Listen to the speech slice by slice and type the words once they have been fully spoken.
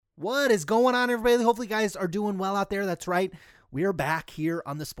What is going on, everybody? Hopefully, you guys are doing well out there. That's right. We are back here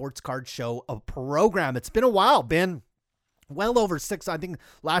on the Sports Card Show, a program. It's been a while, been well over 6. I think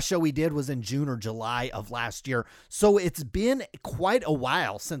last show we did was in June or July of last year. So it's been quite a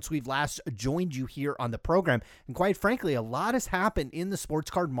while since we've last joined you here on the program. And quite frankly, a lot has happened in the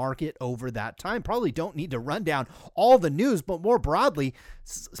sports card market over that time. Probably don't need to run down all the news, but more broadly,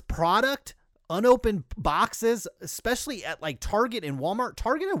 product, unopened boxes, especially at like Target and Walmart.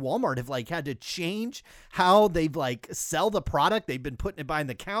 Target and Walmart have like had to change how they've like sell the product. They've been putting it behind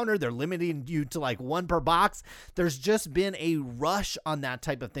the counter. They're limiting you to like one per box. There's just been a rush on that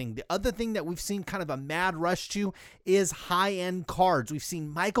type of thing. The other thing that we've seen kind of a mad rush to is high-end cards. We've seen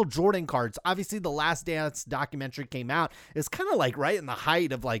Michael Jordan cards. Obviously, the Last Dance documentary came out. It's kind of like right in the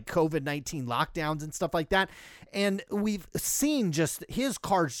height of like COVID-19 lockdowns and stuff like that. And we've seen just his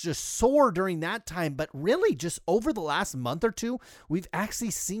cards just soar during that time, but really just over the last month or two, we've actually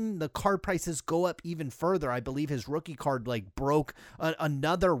seen the card prices go up even further. I believe his rookie card like broke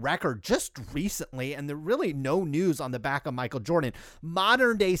another record just recently, and there's really no news on the back of Michael Jordan.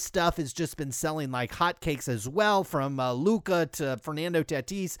 Modern day stuff has just been selling like hotcakes as well, from Luka to Fernando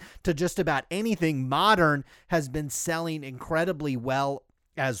Tatis to just about anything modern has been selling incredibly well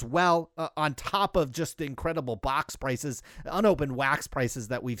as well, on top of just the incredible box prices, unopened wax prices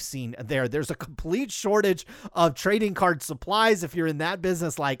that we've seen there. There's a complete shortage of trading card supplies. If you're in that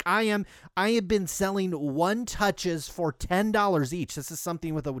business like I am, I have been selling one touches for $10 each. This is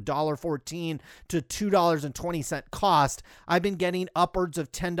something with a $1.14 to $2.20 cost. I've been getting upwards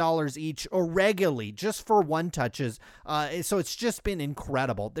of $10 each or regularly just for one touches. So it's just been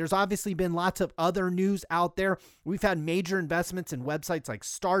incredible. There's obviously been lots of other news out there. We've had major investments in websites like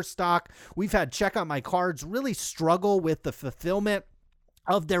Star Stock. We've had Check Out My Cards really struggle with the fulfillment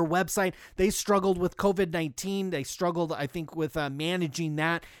of their website. They struggled with COVID-19. They struggled, I think, with managing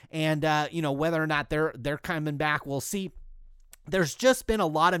that, and whether or not they're coming back, we'll see. There's just been a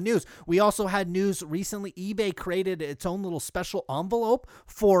lot of news. We also had news recently. eBay created its own little special envelope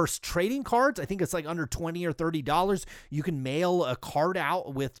for trading cards. I think it's like under $20 or $30. You can mail a card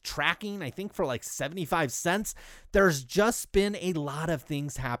out with tracking, I think for like 75 cents. There's just been a lot of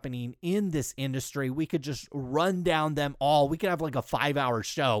things happening in this industry. We could just run down them all. We could have like a 5-hour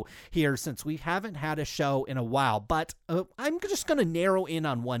show here since we haven't had a show in a while, but I'm just going to narrow in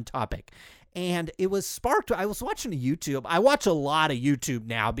on one topic. And it was sparked. I was watching YouTube. I watch a lot of YouTube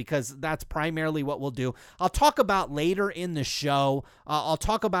now because that's primarily what we'll do. I'll talk about later in the show. I'll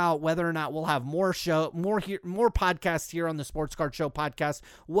talk about whether or not we'll have more podcasts here on the Sports Card Show podcast,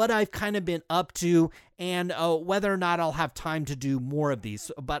 what I've kind of been up to, and whether or not I'll have time to do more of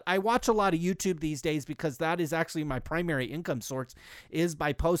these. But I watch a lot of YouTube these days because that is actually my primary income source, is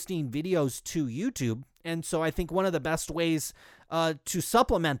by posting videos to YouTube. And so I think one of the best ways to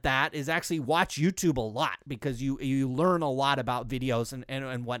supplement that is actually watch YouTube a lot, because you learn a lot about videos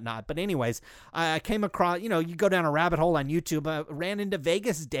and whatnot. But anyways, I came across, you go down a rabbit hole on YouTube. I ran into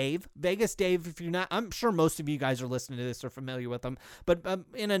Vegas Dave. Vegas Dave, if you're not, I'm sure most of you guys are listening to this are familiar with him. But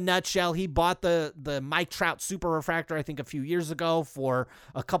in a nutshell, he bought the Mike Trout Super Refractor, I think a few years ago, for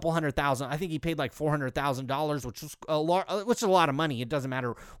a couple $100,000. I think he paid like $400,000, which is a lot of money. It doesn't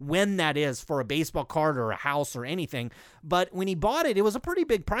matter when that is for a baseball card or a house or anything. But when he bought it, it was a pretty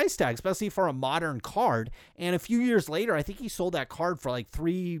big price tag, especially for a modern card. And a few years later, I think he sold that card for like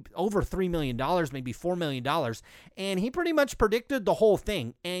over $3 million, maybe $4 million. And he pretty much predicted the whole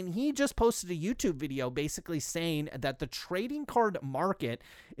thing. And he just posted a YouTube video basically saying that the trading card market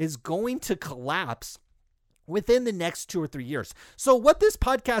is going to collapse within the next 2 or 3 years. So what this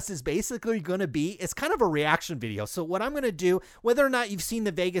podcast is basically going to be is kind of a reaction video. So what I'm going to do, whether or not you've seen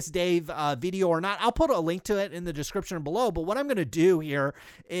the Vegas Dave video or not, I'll put a link to it in the description below. But what I'm going to do here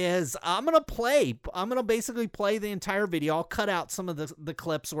is I'm going to basically play the entire video. I'll cut out some of the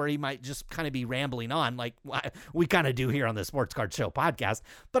clips where he might just kind of be rambling on, like we kind of do here on the Sports Card Show podcast.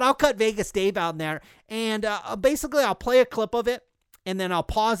 But I'll cut Vegas Dave out in there, and basically I'll play a clip of it, and then I'll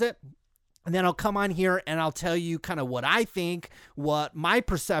pause it. And then I'll come on here and I'll tell you kind of what I think, what my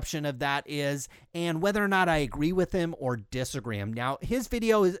perception of that is, and whether or not I agree with him or disagree him. Now, his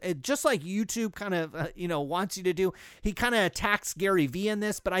video is just like YouTube kind of, wants you to do. He kind of attacks Gary Vee in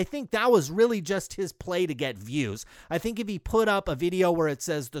this, but I think that was really just his play to get views. I think if he put up a video where it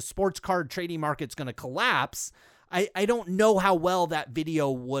says the sports card trading market's going to collapse, I don't know how well that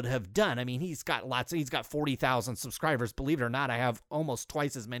video would have done. I mean, he's got 40,000 subscribers. Believe it or not, I have almost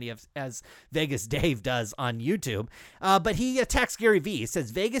twice as many as Vegas Dave does on YouTube. But he attacks Gary Vee. He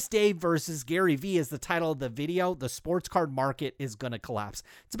says, Vegas Dave versus Gary Vee is the title of the video. The sports card market is going to collapse.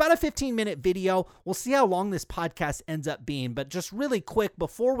 It's about a 15-minute video. We'll see how long this podcast ends up being. But just really quick,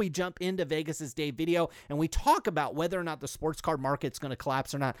 before we jump into Vegas's Dave video and we talk about whether or not the sports card market's going to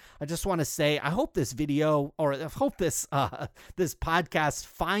collapse or not, I just want to say, I hope this video, or I hope this podcast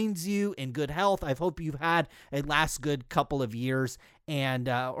finds you in good health. I hope you've had a last good couple of years and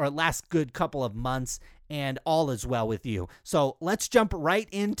or last good couple of months, and all is well with you. So let's jump right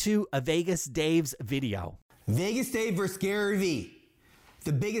into a Vegas Dave's video. Vegas Dave versus Gary Vee.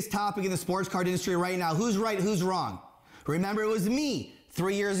 The biggest topic in the sports card industry right now. Who's right, who's wrong? Remember, it was me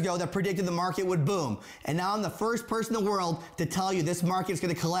 3 years ago that predicted the market would boom. And now I'm the first person in the world to tell you this market is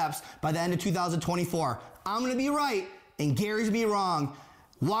going to collapse by the end of 2024. I'm going to be right and Gary's going to be wrong.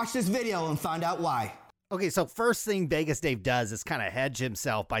 Watch this video and find out why. Okay, so first thing Vegas Dave does is kind of hedge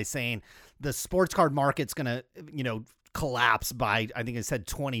himself by saying the sports card market's going to, collapse by, I think it said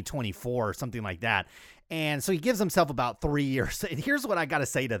 2024 or something like that. And so he gives himself about 3 years. And here's what I got to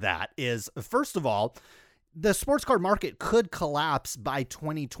say to that is, first of all, the sports card market could collapse by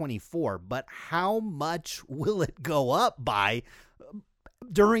 2024, but how much will it go up by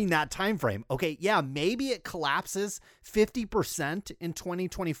during that time frame? Okay, yeah, maybe it collapses 50% in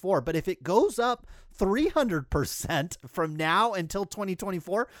 2024, but if it goes up 300% from now until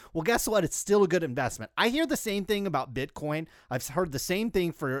 2024, well, guess what? It's still a good investment. I hear the same thing about Bitcoin. I've heard the same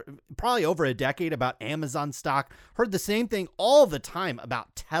thing for probably over a decade about Amazon stock. Heard the same thing all the time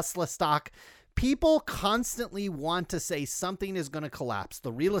about Tesla stock. People constantly want to say something is going to collapse.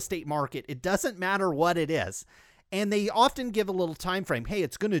 The real estate market, it doesn't matter what it is. And they often give a little time frame. Hey,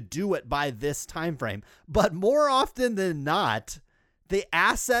 it's going to do it by this time frame. But more often than not, the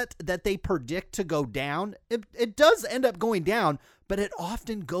asset that they predict to go down, it does end up going down, but it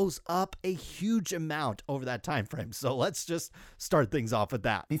often goes up a huge amount over that time frame. So let's just start things off with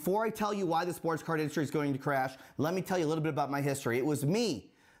that. Before I tell you why the sports card industry is going to crash, let me tell you a little bit about my history. It was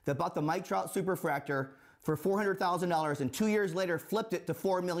me that bought the Mike Trout Superfractor for $400,000 and 2 years later flipped it to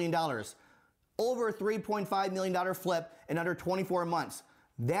 $4 million. Over a $3.5 million flip in under 24 months.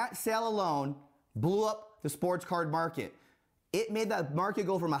 That sale alone blew up the sports card market. It made that market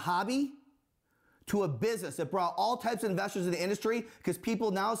go from a hobby to a business. It brought all types of investors in the industry because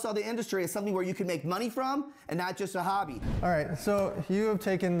people now saw the industry as something where you can make money from and not just a hobby. All right, so you have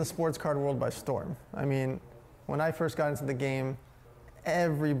taken the sports card world by storm. I mean, when I first got into the game,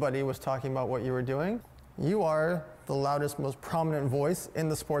 everybody was talking about what you were doing. You are the loudest, most prominent voice in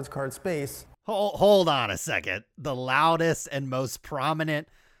the sports card space. Hold on a second. The loudest and most prominent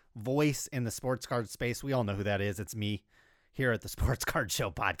voice in the sports card space. We all know who that is. It's me here at the Sports Card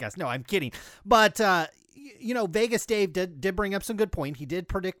Show podcast. No, I'm kidding. But, Vegas Dave did bring up some good point. He did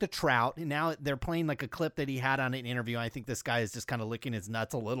predict a Trout, and now they're playing like a clip that he had on an interview. I think this guy is just kind of licking his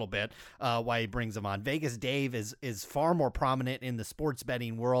nuts a little bit while he brings him on. Vegas Dave is far more prominent in the sports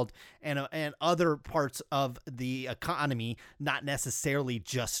betting world and other parts of the economy, not necessarily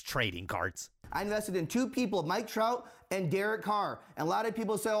just trading cards. I invested in two people, Mike Trout and Derek Carr. And a lot of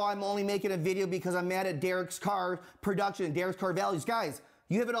people say, oh, I'm only making a video because I'm mad at Derek's Carr production and Derek's Carr values. Guys,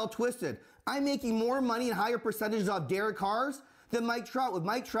 you have it all twisted. I'm making more money and higher percentages off Derek Carr's than Mike Trout. With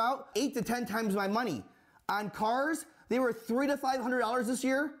Mike Trout, 8 to 10 times my money. On cars, they were $300 to $500 this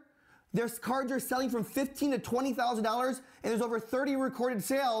year. Their cards are selling from $15,000 to $20,000, and there's over 30 recorded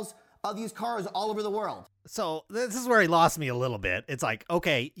sales of these cars all over the world. So this is where he lost me a little bit. It's like,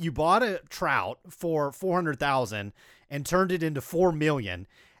 okay, you bought a Trout for $400,000 and turned it into $4 million.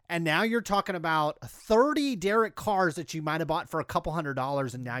 And now you're talking about 30 Derek Carrs that you might have bought for a couple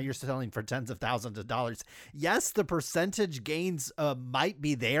 $100, and now you're selling for tens of thousands of dollars. Yes, the percentage gains might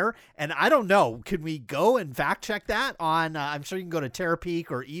be there, and I don't know. Can we go and fact check that on? I'm sure you can go to Terapeak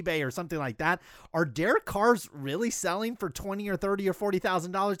or eBay or something like that. Are Derek Carrs really selling for $20 or $30 or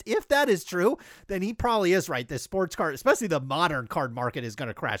 $40,000? If that is true, then he probably is right. The sports card, especially the modern card market, is going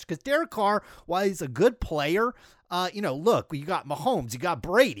to crash because Derek Carr, while he's a good player. Look, you got Mahomes, you got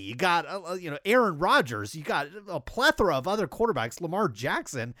Brady, you got, Aaron Rodgers, you got a plethora of other quarterbacks, Lamar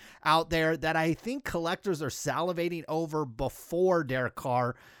Jackson out there that I think collectors are salivating over before Derek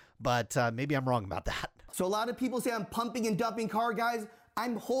Carr, but maybe I'm wrong about that. So a lot of people say I'm pumping and dumping Carr, guys.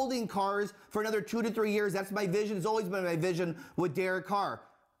 I'm holding cars for another 2 to 3 years. That's my vision. It's always been my vision with Derek Carr.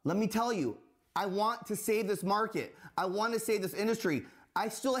 Let me tell you, I want to save this market. I want to save this industry. I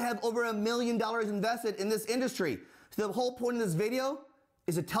still have over $1 million invested in this industry. So the whole point of this video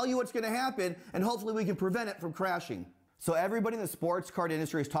is to tell you what's going to happen, and hopefully we can prevent it from crashing. So everybody in the sports card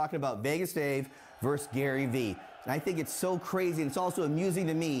industry is talking about Vegas Dave versus Gary Vee. And I think it's so crazy, and it's also amusing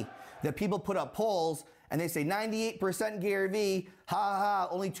to me that people put up polls and they say 98% Gary Vee, ha ha ha,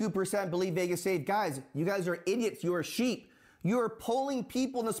 only 2% believe Vegas Dave. Guys, you guys are idiots. You are sheep. You are polling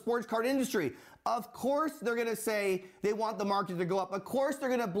people in the sports card industry. Of course they're going to say they want the market to go up. Of course they're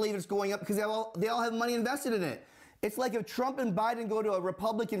going to believe it's going up because they all have money invested in it. It's like if Trump and Biden go to a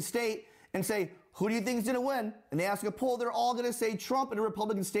Republican state and say, who do you think is going to win? And they ask a poll, they're all going to say Trump in a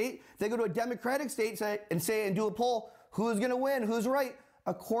Republican state. They go to a Democratic state and do a poll, who's going to win? Who's right?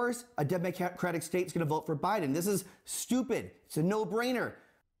 Of course, a Democratic state is going to vote for Biden. This is stupid. It's a no-brainer.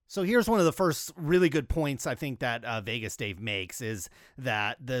 So here's one of the first really good points I think that Vegas Dave makes is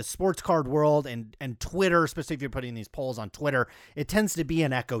that the sports card world and Twitter, especially if you're putting these polls on Twitter, it tends to be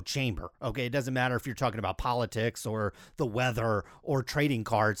an echo chamber. Okay, it doesn't matter if you're talking about politics or the weather or trading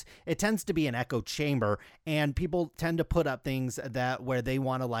cards. It tends to be an echo chamber, and people tend to put up things that where they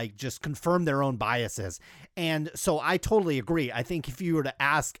want to like just confirm their own biases. And so I totally agree. I think if you were to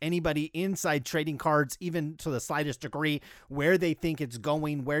ask anybody inside trading cards, even to the slightest degree, where they think it's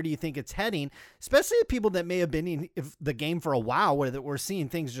going, where do you think it's heading, especially people that may have been in the game for a while where we're seeing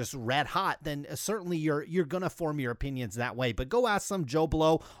things just red hot, then certainly you're going to form your opinions that way. But go ask some Joe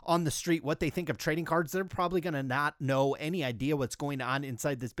Blow on the street what they think of trading cards. They're probably going to not know any idea what's going on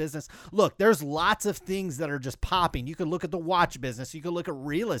inside this business. Look, there's lots of things that are just popping. You could look at the watch business. You could look at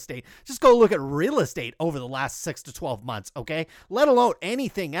real estate. Just go look at real estate over the last 6 to 12 months, okay? Let alone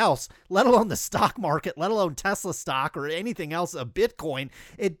anything else, let alone the stock market, let alone Tesla stock or anything else, a Bitcoin.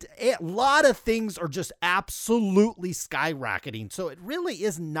 A lot of things are just absolutely skyrocketing. So it really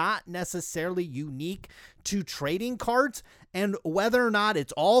is not necessarily unique to trading cards, and whether or not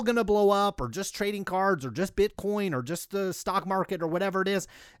it's all going to blow up or just trading cards or just Bitcoin or just the stock market or whatever it is,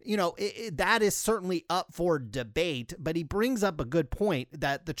 you know, that is certainly up for debate. But he brings up a good point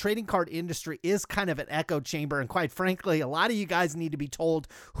that the trading card industry is kind of an echo chamber. And quite frankly, a lot of you guys need to be told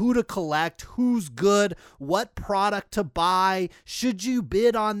who to collect, who's good, what product to buy. Should you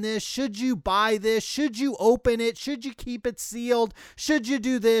bid on this? Should you buy this? Should you open it? Should you keep it sealed? Should you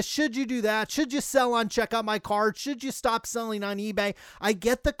do this? Should you do that? Should you sell on check out my card? Should you stop selling on eBay? I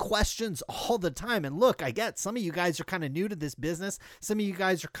get the questions all the time. And look, I get some of you guys are kind of new to this business. Some of you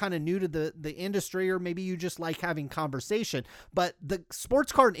guys are kind of new to the industry, or maybe you just like having conversation. But the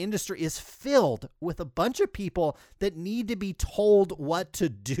sports card industry is filled with a bunch of people that need to be told what to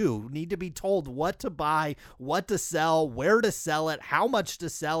do, need to be told what to buy, what to sell, where to sell it, how much to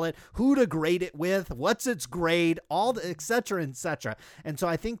sell it, who to grade it with, what's its grade, all the et cetera, et cetera. And so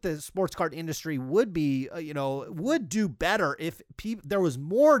I think the sports card industry would be, would do better if there was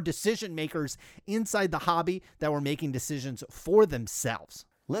more decision makers inside the hobby that were making decisions for themselves.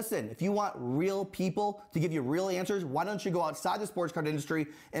 Listen, if you want real people to give you real answers, why don't you go outside the sports card industry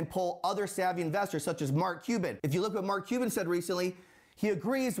and poll other savvy investors such as Mark Cuban? If you look what Mark Cuban said recently, he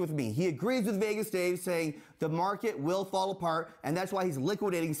agrees with me. He agrees with Vegas Dave saying the market will fall apart, and that's why he's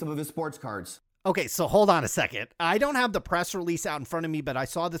liquidating some of his sports cards. Okay, so hold on a second. I don't have the press release out in front of me, but I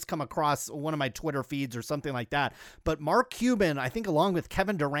saw this come across one of my Twitter feeds or something like that. But Mark Cuban, I think along with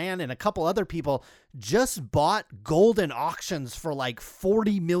Kevin Durant and a couple other people, just bought Golden Auctions for like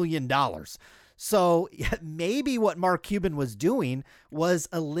 $40 million. So maybe what Mark Cuban was doing was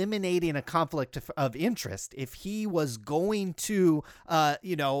eliminating a conflict of interest. If he was going to,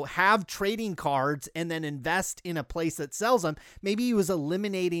 have trading cards and then invest in a place that sells them, maybe he was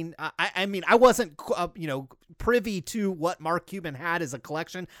eliminating. I wasn't, privy to what Mark Cuban had as a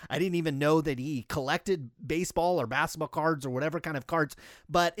collection. I didn't even know that he collected baseball or basketball cards or whatever kind of cards,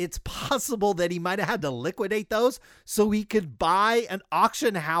 but it's possible that he might have had to liquidate those so he could buy an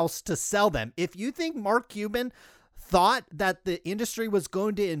auction house to sell them. If you think Mark Cuban thought that the industry was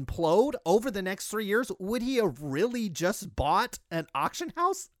going to implode over the next 3 years, would he have really just bought an auction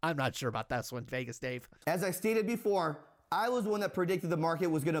house? I'm not sure about this one, Vegas Dave. As I stated before, I was the one that predicted the market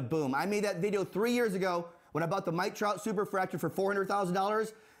was going to boom. I made that video 3 years ago when I bought the Mike Trout Superfractor for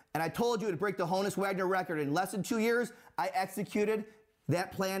 $400,000, and I told you it would break the Honus Wagner record. In less than 2 years, I executed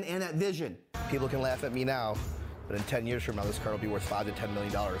that plan and that vision. People can laugh at me now, but in 10 years from now, this card will be worth $5 to $10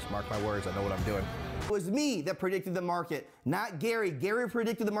 million. Mark my words, I know what I'm doing. It was me that predicted the market, not Gary. Gary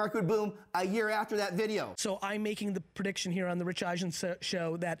predicted the market would boom a year after that video. So I'm making the prediction here on the Rich Eisen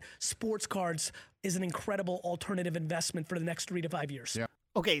show that sports cards is an incredible alternative investment for the next 3 to 5 years. Yeah.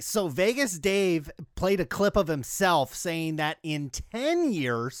 Okay, so Vegas Dave played a clip of himself saying that in 10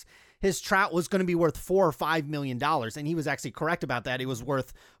 years, his trout was going to be worth $4 or $5 million. And he was actually correct about that. It was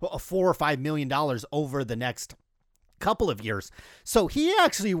worth $4 or $5 million over the next couple of years. So he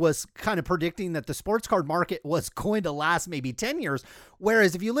actually was kind of predicting that the sports card market was going to last maybe 10 years.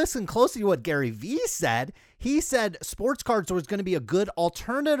 Whereas if you listen closely to what Gary Vee said, he said sports cards was going to be a good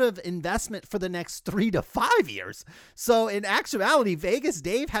alternative investment for the next 3 to 5 years. So in actuality, Vegas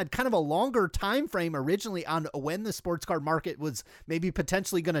Dave had kind of a longer time frame originally on when the sports card market was maybe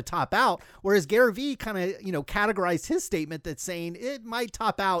potentially going to top out. Whereas Gary Vee kind of, categorized his statement that's saying it might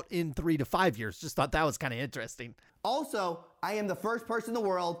top out in 3 to 5 years. Just thought that was kind of interesting. Also, I am the first person in the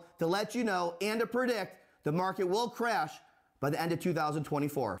world to let you know and to predict the market will crash by the end of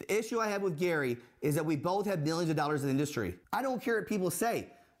 2024. The issue I have with Gary is that we both have millions of dollars in the industry. I don't care what people say.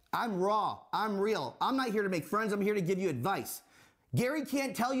 I'm raw. I'm real. I'm not here to make friends. I'm here to give you advice. Gary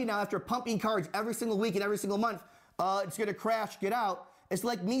can't tell you now after pumping cards every single week and every single month, it's going to crash, get out. It's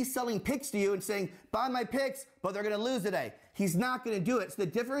like me selling picks to you and saying, buy my picks, but they're going to lose today. He's not going to do it. It's the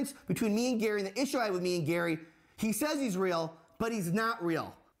difference between me and Gary, and the issue I have with me and Gary, he says he's real, but he's not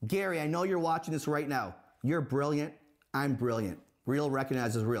real. Gary, I know you're watching this right now. You're brilliant. I'm brilliant. Real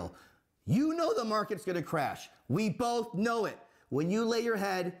recognizes real. You know the market's going to crash. We both know it. When you lay your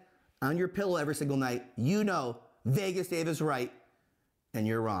head on your pillow every single night, you know Vegas Dave is right and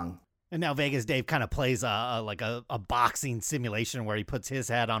you're wrong. And now Vegas Dave kind of plays a boxing simulation where he puts his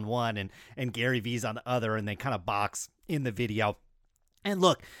head on one and Gary Vee's on the other, and they kind of box in the video. And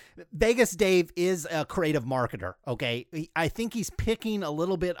look, Vegas Dave is a creative marketer, okay? I think he's picking a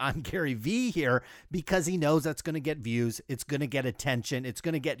little bit on Gary Vee here because he knows that's going to get views. It's going to get attention. It's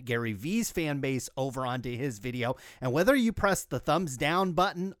going to get Gary Vee's fan base over onto his video. And whether you press the thumbs down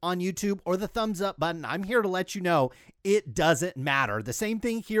button on YouTube or the thumbs up button, I'm here to let you know it doesn't matter. The same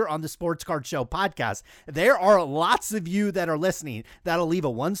thing here on the Sports Card Show podcast. There are lots of you that are listening that'll leave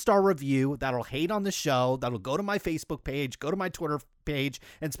a 1-star review, that'll hate on the show, that'll go to my Facebook page, go to my Twitter page,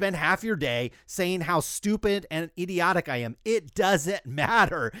 and spend half your day saying how stupid and idiotic I am. It doesn't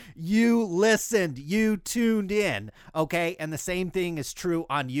matter. You listened, you tuned in, okay? And the same thing is true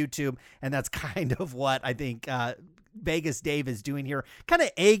on YouTube, and that's kind of what I think Vegas Dave is doing here, kind of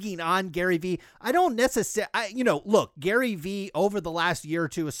egging on Gary Vee. I don't necessarily, look, Gary Vee over the last year or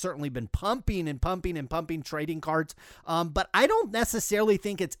two has certainly been pumping trading cards, but I don't necessarily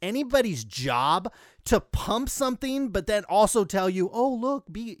think it's anybody's job to pump something, but then also tell you, oh, look,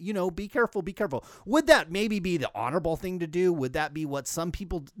 be careful, be careful. Would that maybe be the honorable thing to do? Would that be what some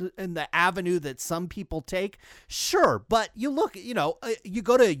people, in the avenue that some people take? Sure. But you look, you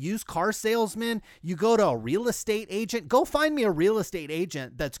go to a used car salesman, you go to a real estate agent, go find me a real estate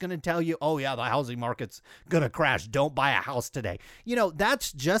agent that's going to tell you, oh yeah, the housing market's going to crash. Don't buy a house today.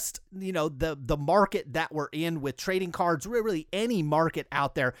 That's just, the market that we're in with trading cards, really any market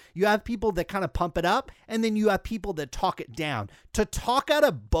out there. You have people that kind of pump it up, and then you have people that talk it down. To talk out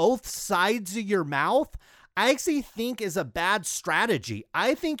of both sides of your mouth, I actually think is a bad strategy.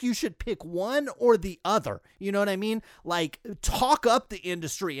 I think you should pick one or the other. You know what I mean? Like, talk up the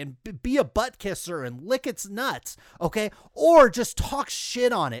industry and be a butt kisser and lick its nuts, okay? Or just talk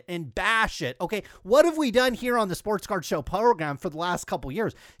shit on it and bash it, okay? What have we done here on the Sports Card Show program for the last couple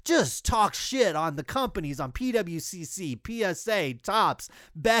years? Just talk shit on the companies, on PWCC, PSA, Topps,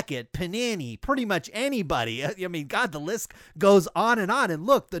 Beckett, Panini, pretty much anybody. I mean, God, the list goes on. And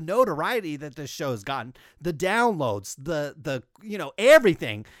look, the notoriety that this show's gotten, the downloads, the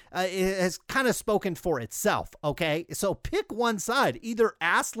everything has kind of spoken for itself, okay? So pick one side. Either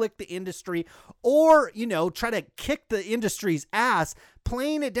ass lick the industry or, try to kick the industry's ass.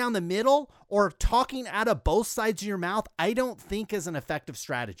 Playing it down the middle or talking out of both sides of your mouth, I don't think is an effective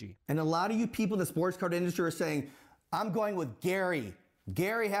strategy. And a lot of you people in the sports card industry are saying, I'm going with Gary.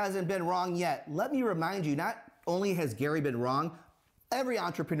 Gary hasn't been wrong yet. Let me remind you, not only has Gary been wrong, every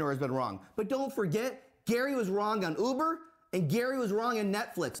entrepreneur has been wrong. But don't forget, Gary was wrong on Uber, and Gary was wrong on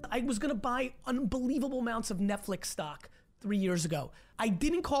Netflix. I was going to buy unbelievable amounts of Netflix stock 3 years ago. I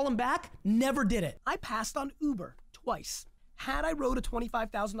didn't call him back, never did it. I passed on Uber twice. Had I wrote a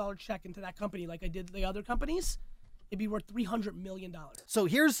 $25,000 check into that company like I did the other companies, it'd be worth $300 million. So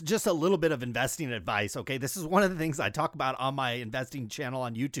here's just a little bit of investing advice, okay? This is one of the things I talk about on my investing channel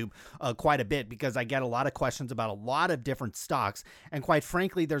on YouTube quite a bit because I get a lot of questions about a lot of different stocks. And quite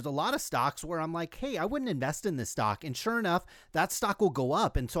frankly, there's a lot of stocks where I'm like, hey, I wouldn't invest in this stock. And sure enough, that stock will go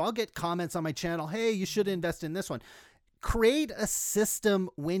up. And so I'll get comments on my channel, hey, you should invest in this one. create a system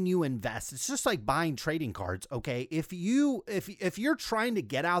when you invest. It's just like buying trading cards, okay? If you're trying to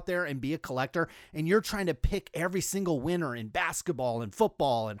get out there and be a collector and you're trying to pick every single winner in basketball and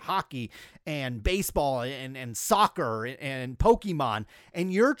football and hockey and baseball and soccer and Pokemon,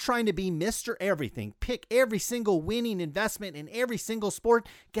 and you're trying to be Mr. Everything, pick every single winning investment in every single sport,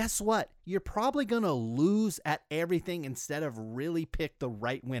 guess what? You're probably going to lose at everything instead of really pick the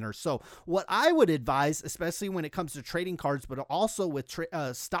right winner. So what I would advise, especially when it comes to trading cards, but also with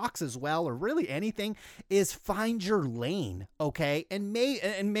stocks as well, or really anything, is find your lane, okay? And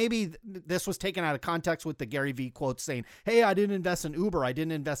maybe this was taken out of context with the Gary Vee quote saying, hey, I didn't invest in Uber, I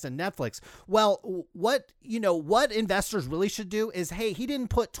didn't invest in Netflix. Well, what investors really should do is, hey, he didn't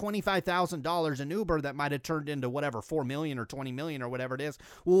put $25,000 in Uber that might have turned into whatever, 4 million or 20 million or whatever it is.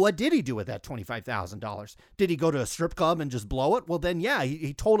 Well, what did he do with that $25,000? Did he go to a strip club and just blow it? Well, then, yeah,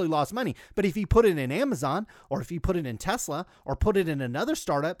 he totally lost money. But if he put it in Amazon, or if he put it in Tesla, or put it in another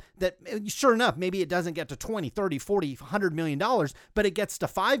startup that, sure enough, maybe it doesn't get to 20, 30, 40, $100 million, but it gets to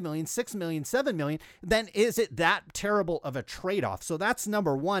 5 million, 6 million, 7 million, then is it that terrible of a trade-off? So that's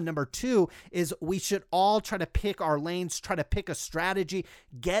number one. Number two is we should all try to pick our lanes, try to pick a strategy,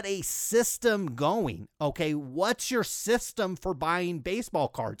 get a system going, okay? What's your system for buying baseball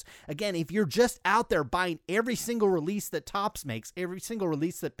cards? Again, if you're just out there buying every single release that Topps makes, every single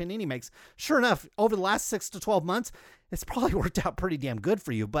release that Panini makes, sure enough, over the last 6 to 12 months, it's probably worked out pretty damn good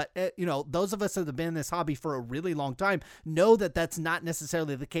for you. But, those of us that have been in this hobby for a really long time know that that's not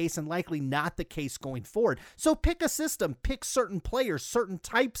necessarily the case, and likely not the case going forward. So pick a system, pick certain players, certain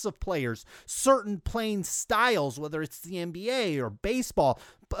types of players, certain playing styles, whether it's the NBA or baseball,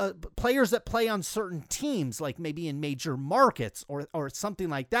 players that play on certain teams, like maybe in major markets or something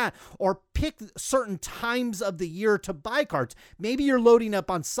like that, or pick certain times of the year to buy cards. Maybe you're loading up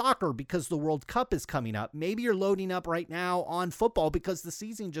on soccer because the World Cup is coming up. Maybe you're loading up right now on football because the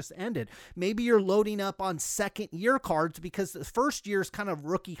season just ended. Maybe you're loading up on second year cards because the first year is kind of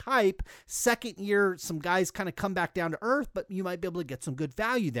rookie hype. Second year, some guys kind of come back down to earth, but you might be able to get some good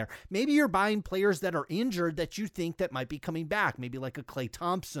value there. Maybe you're buying players that are injured that you think that might be coming back, maybe like a Klay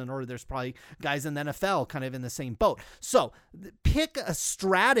Thompson, or there's probably guys in the NFL kind of in the same boat. So pick a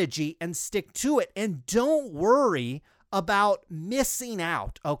strategy and stick to it, and don't worry about missing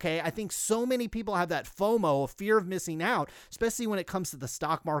out, okay? I think so many people have that FOMO, a fear of missing out, especially when it comes to the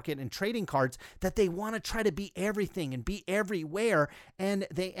stock market and trading cards, that they want to try to be everything and be everywhere, and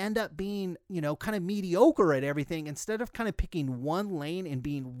they end up being, kind of mediocre at everything instead of kind of picking one lane and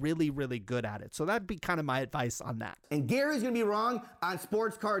being really, really good at it. So that'd be kind of my advice on that. And Gary's going to be wrong on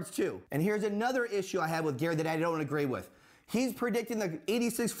sports cards too. And here's another issue I have with Gary that I don't agree with. He's predicting the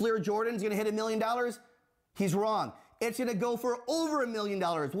 86 Fleer Jordan's going to hit $1 million. He's wrong. It's going to go for over $1 million,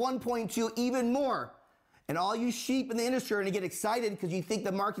 1.2, even more. And all you sheep in the industry are going to get excited because you think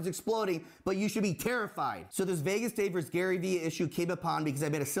the market's exploding, but you should be terrified. So this Vegas Day versus Gary Vee issue came upon because I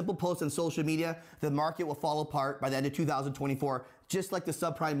made a simple post on social media. The market will fall apart by the end of 2024, just like the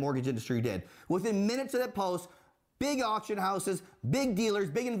subprime mortgage industry did. Within minutes of that post, big auction houses, big dealers,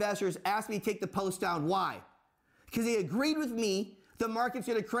 big investors asked me to take the post down. Why? Because they agreed with me the market's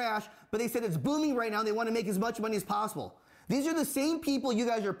going to crash, but they said it's booming right now and they want to make as much money as possible. These are the same people you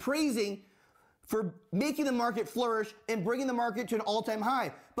guys are praising for making the market flourish and bringing the market to an all-time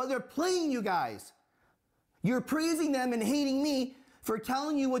high, but they're playing you guys. You're praising them and hating me for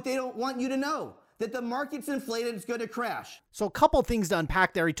telling you what they don't want you to know, that the market's inflated, it's going to crash. So a couple things to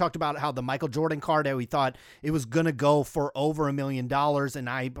unpack there. He talked about how the Michael Jordan card, how he thought it was going to go for over $1 million. And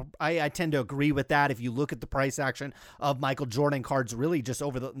I tend to agree with that. If you look at the price action of Michael Jordan cards, really just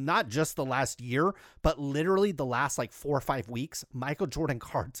over not just the last year, but literally the last like 4 or 5 weeks, Michael Jordan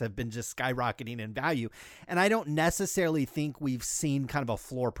cards have been just skyrocketing in value. And I don't necessarily think we've seen kind of a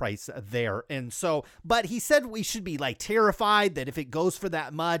floor price there. And so, but he said we should be like terrified that if it goes for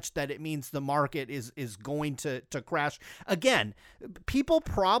that much, that it means the market is going to crash. Again, people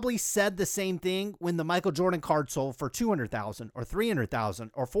probably said the same thing when the Michael Jordan card sold for $200,000 or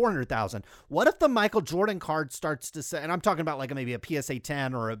 $300,000 or $400,000. What if the Michael Jordan card starts to say, and I'm talking about like maybe a PSA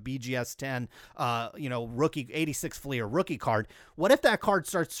 10 or a BGS 10, rookie 86 Fleer rookie card. What if that card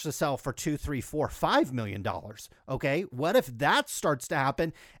starts to sell for $2, $3, $4, $5 million? Okay. What if that starts to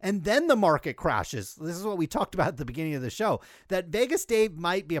happen and then the market crashes? This is what we talked about at the beginning of the show, that Vegas Dave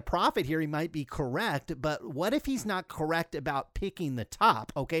might be a prophet here. He might be correct. correct, but what if he's not correct about picking the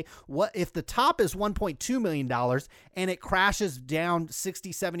top? Okay. What if the top is $1.2 million and it crashes down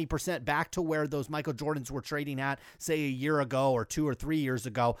 60-70% back to where those Michael Jordans were trading at, say a year ago or 2 or 3 years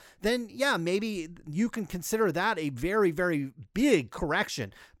ago, then yeah, maybe you can consider that a very, very big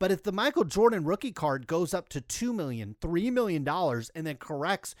correction. But if the Michael Jordan rookie card goes up to $2 million, $3 million and then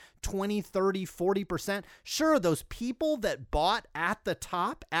corrects 20, 30, 40%, sure, those people that bought at the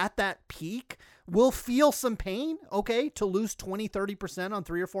top, at that peak, will feel some pain, okay, to lose 20, 30% on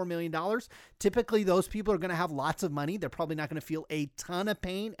 $3 or $4 million. Typically, those people are going to have lots of money. They're probably not going to feel a ton of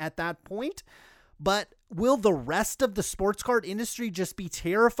pain at that point. But will the rest of the sports card industry just be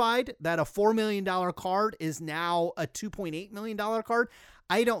terrified that a $4 million card is now a $2.8 million card?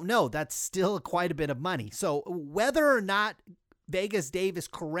 I don't know. That's still quite a bit of money. So whether or not Vegas Dave is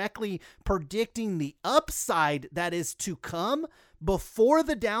correctly predicting the upside that is to come before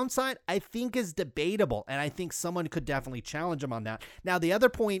the downside, I think is debatable. And I think someone could definitely challenge him on that. Now, the other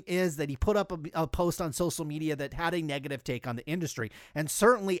point is that he put up a post on social media that had a negative take on the industry. And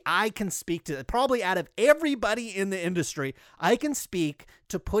certainly I can speak to it. Probably out of everybody in the industry, I can speak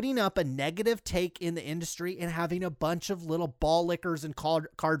to putting up a negative take in the industry and having a bunch of little ball lickers and card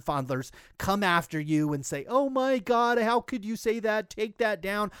fondlers come after you and say, oh my God, how could you say that? Take that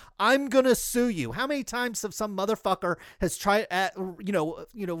down. I'm going to sue you. How many times have some motherfucker has tried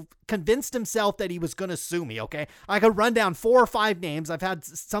convinced himself that he was going to sue me? Okay. I could run down 4 or 5 names. I've had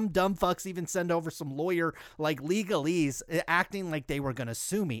some dumb fucks even send over some lawyer like legalese acting like they were going to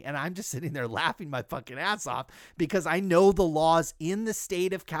sue me. And I'm just sitting there laughing my fucking ass off because I know the laws in the state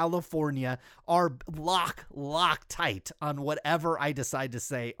of California are lock tight on whatever I decide to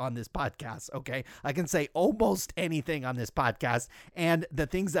say on this podcast. Okay. I can say almost anything on this podcast, and the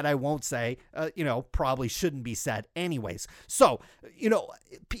things that I won't say, probably shouldn't be said anyways. So,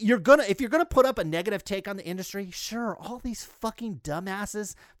 if you're going to put up a negative take on the industry, sure, all these fucking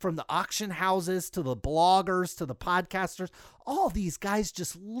dumbasses from the auction houses to the bloggers to the podcasters, all these guys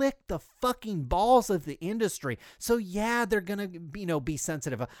just lick the fucking balls of the industry. So yeah, they're going to, be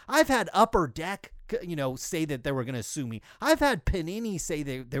sensitive. I've had Upper Deck, say that they were going to sue me. I've had Panini say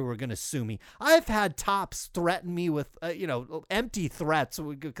they were going to sue me. I've had Topps threaten me with, empty threats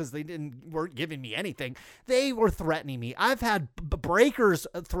because they weren't giving me anything. They were threatening me. I've had breakers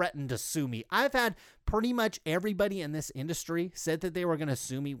threaten to sue me. I've had pretty much everybody in this industry said that they were going to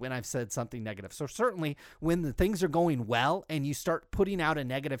sue me when I've said something negative. So certainly when the things are going well and you start putting out a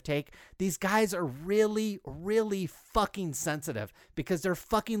negative take, these guys are really, really fucking sensitive because they're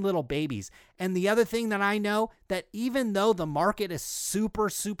fucking little babies. And the other thing that I know, that even though the market is super,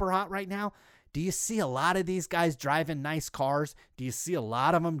 super hot right now, do you see a lot of these guys driving nice cars? Do you see a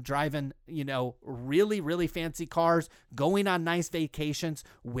lot of them driving, really, really fancy cars, going on nice vacations,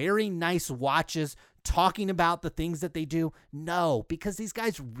 wearing nice watches, talking about the things that they do? No, because these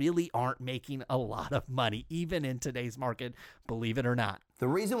guys really aren't making a lot of money, even in today's market, believe it or not. The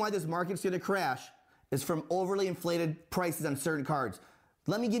reason why this market's going to crash is from overly inflated prices on certain cards.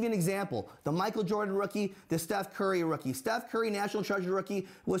 Let me give you an example. The Michael Jordan rookie, the Steph Curry rookie. Steph Curry National Treasure rookie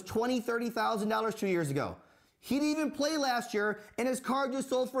was $20,000, $30,000 2 years ago. He didn't even play last year, and his card just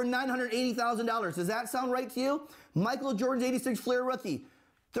sold for $980,000. Does that sound right to you? Michael Jordan's 86 Fleer rookie,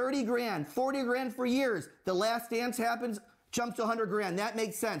 30 grand, 40 grand for years. The Last Dance happens, jumps to 100 grand. That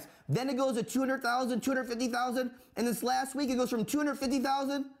makes sense. Then it goes to 200,000, 250,000, and this last week it goes from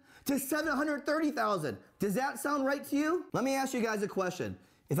 250,000 to 730,000. Does that sound right to you? Let me ask you guys a question.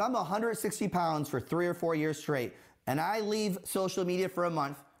 If I'm 160 pounds for 3 or 4 years straight, and I leave social media for a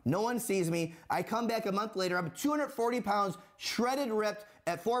month, no one sees me, I come back a month later, I'm 240 pounds, shredded, ripped,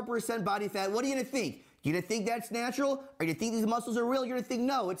 at 4% body fat, what are you gonna think? You gonna think that's natural? Or you think these muscles are real? You're gonna think,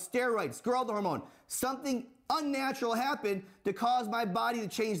 no, it's steroids, growth hormone. Something unnatural happened to cause my body to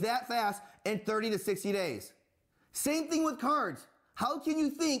change that fast in 30 to 60 days. Same thing with cards. How can you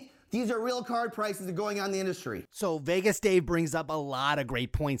think these are real card prices that are going on in the industry? So Vegas Dave brings up a lot of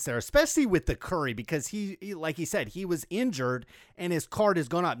great points there, especially with the Curry, because he like he said, he was injured and his card has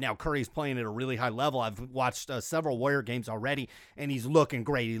gone up. Now Curry's playing at a really high level. I've watched several Warrior games already, and he's looking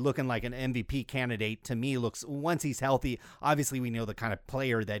great. He's looking like an MVP candidate to me. Looks, once he's healthy, obviously we know the kind of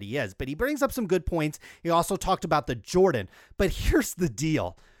player that he is, but he brings up some good points. He also talked about the Jordan, but here's the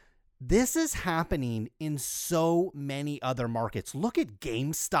deal. This is happening in so many other markets. Look at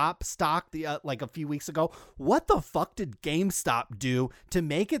GameStop stock like a few weeks ago. What the fuck did GameStop do to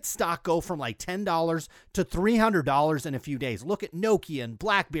make its stock go from like $10 to $300 in a few days? Look at Nokia and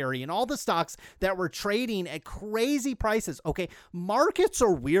BlackBerry and all the stocks that were trading at crazy prices. Okay, markets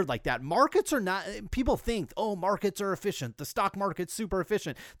are weird like that. Markets are not, people think, oh, markets are efficient. The stock market's super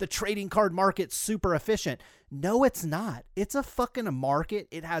efficient. The trading card market's super efficient. No, it's not. It's a fucking market.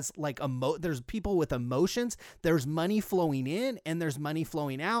 It has like there's people with emotions. There's money flowing in and there's money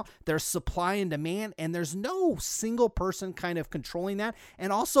flowing out. There's supply and demand, and there's no single person kind of controlling that.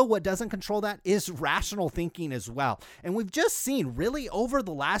 And also what doesn't control that is rational thinking as well. And we've just seen really over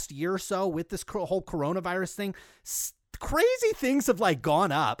the last year or so with this whole coronavirus thing, crazy things have like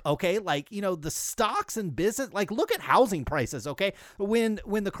gone up. Okay. Like, you know, the stocks and business, like look at housing prices. Okay. When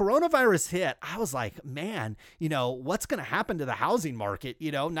the coronavirus hit, I was like, man, you know, what's going to happen to the housing market?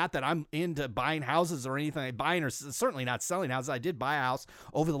 You know, not that I'm into buying houses or anything, buying or certainly not selling houses. I did buy a house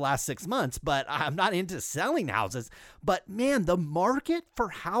over the last 6 months, but I'm not into selling houses. But man, the market for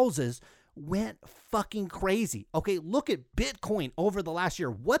houses went fucking crazy. Okay, look at Bitcoin over the last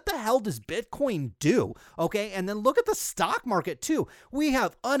year. What the hell does Bitcoin do? Okay, and then look at the stock market too. We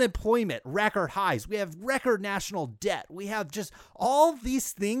have unemployment record highs. We have record national debt. We have just all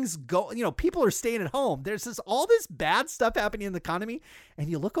these things go, you know, people are staying at home. There's just all this bad stuff happening in the economy, and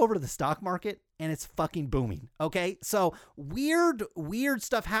you look over to the stock market and it's fucking booming. Okay, so weird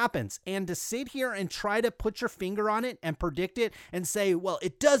stuff happens, and to sit here and try to put your finger on it and predict it and say, well,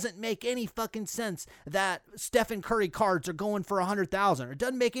 it doesn't make any fucking sense that Stephen Curry cards are going for 100,000, or it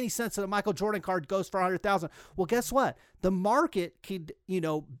doesn't make any sense that a Michael Jordan card goes for 100,000. Well, guess what? The market could, you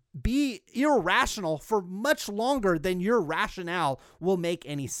know, be irrational for much longer than your rationale will make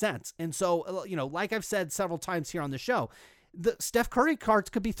any sense. And so, you know, like I've said several times here on the show, the Steph Curry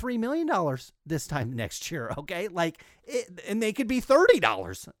cards could be $3 million this time next year. Okay. And they could be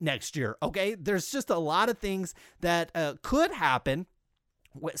 $30 next year. Okay. There's just a lot of things that could happen.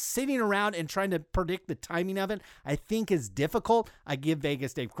 Sitting around and trying to predict the timing of it, I think is difficult. I give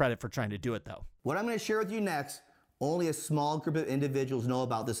Vegas Dave credit for trying to do it though. What I'm going to share with you next, only a small group of individuals know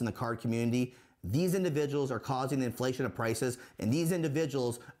about this in the card community. These individuals are causing the inflation of prices, and these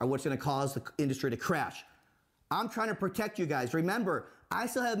individuals are what's going to cause the industry to crash. I'm trying to protect you guys. Remember, I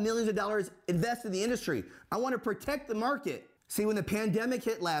still have millions of dollars invested in the industry. I want to protect the market. See, when the pandemic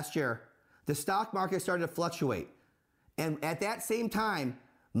hit last year, the stock market started to fluctuate. And at that same time,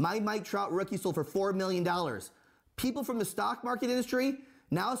 my Mike Trout rookie sold for $4 million. People from the stock market industry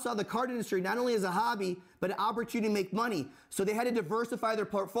now saw the card industry not only as a hobby, but an opportunity to make money. So they had to diversify their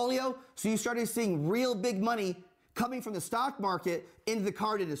portfolio. So you started seeing real big money coming from the stock market into the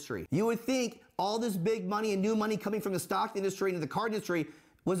card industry. You would think all this big money and new money coming from the stock industry into the card industry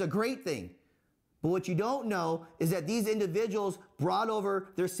was a great thing. But what you don't know is that these individuals brought over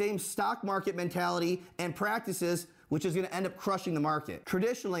their same stock market mentality and practices, which is going to end up crushing the market.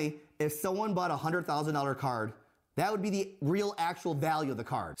 Traditionally, if someone bought a $100,000 card, that would be the real actual value of the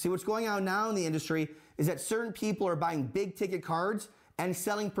card. See, what's going on now in the industry is that certain people are buying big ticket cards and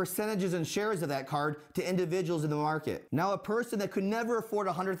selling percentages and shares of that card to individuals in the market. Now, a person that could never afford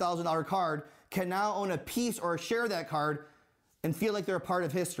a $100,000 card can now own a piece or a share of that card and feel like they're a part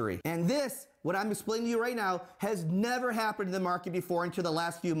of history. And this, what I'm explaining to you right now, has never happened in the market before until the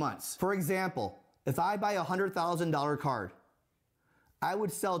last few months. For example, if I buy a $100,000 card, I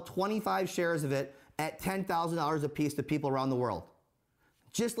would sell 25 shares of it at $10,000 a piece to people around the world.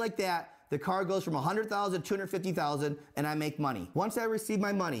 Just like that, the card goes from $100,000 to $250,000 and I make money. Once I receive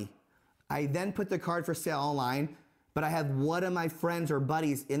my money, I then put the card for sale online, but I have one of my friends or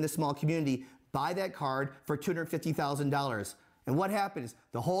buddies in the small community buy that card for $250,000. And what happens?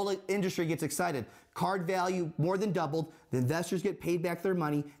 The whole industry gets excited. Card value more than doubled. The investors get paid back their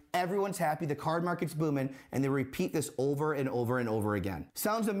money. Everyone's happy. The card market's booming. And they repeat this over and over and over again.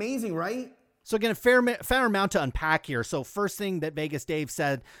 Sounds amazing, right? So again, a fair amount to unpack here. So first thing that Vegas Dave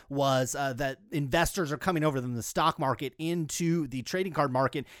said was that investors are coming over from the stock market into the trading card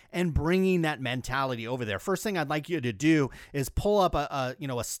market and bringing that mentality over there. First thing I'd like you to do is pull up a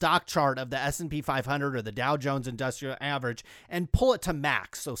stock chart of the S&P 500 or the Dow Jones Industrial Average and pull it to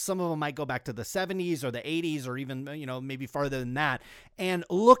max. So some of them might go back to the 70s or the 80s or even maybe farther than that, and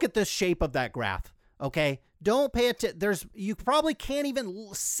look at the shape of that graph. Okay, don't pay attention. You probably can't even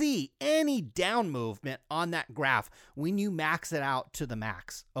see any down movement on that graph when you max it out to the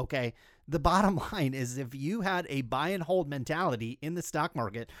max. Okay, the bottom line is if you had a buy and hold mentality in the stock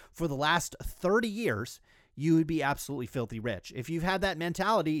market for the last 30 years, you would be absolutely filthy rich. If you've had that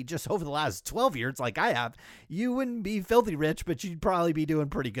mentality just over the last 12 years, like I have, you wouldn't be filthy rich, but you'd probably be doing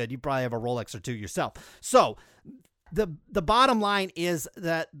pretty good. You'd probably have a Rolex or two yourself. So the bottom line is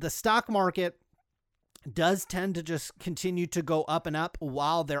that the stock market does tend to just continue to go up and up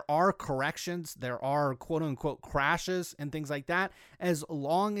while there are corrections, there are quote unquote crashes and things like that. As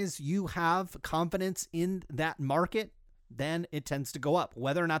long as you have confidence in that market, then it tends to go up.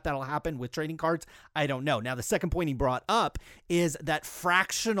 Whether or not that'll happen with trading cards, I don't know. Now, the second point he brought up is that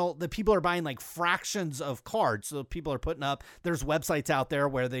the people are buying like fractions of cards. So people are putting up, there's websites out there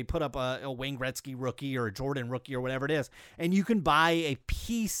where they put up a Wayne Gretzky rookie or a Jordan rookie or whatever it is, and you can buy a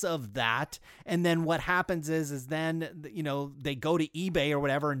piece of that. And then what happens is then, they go to eBay or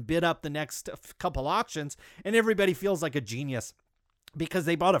whatever and bid up the next couple auctions, and everybody feels like a genius, because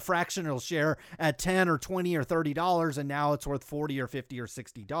they bought a fractional share at $10 or $20 or $30, and now it's worth $40 or $50 or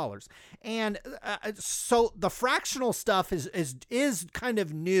 $60. And so the fractional stuff is kind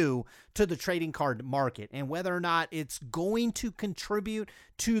of new to the trading card market, and whether or not it's going to contribute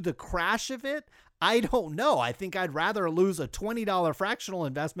to the crash of it, I don't know. I think I'd rather lose a $20 fractional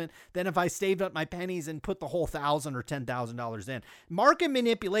investment than if I saved up my pennies and put the whole $1,000 or $10,000 in. Market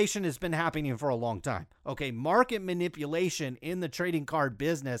manipulation has been happening for a long time. Okay, market manipulation in the trading card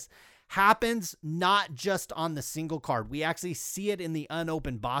business happens not just on the single card. We actually see it in the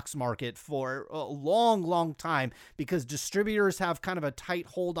unopened box market for a long, long time, because distributors have kind of a tight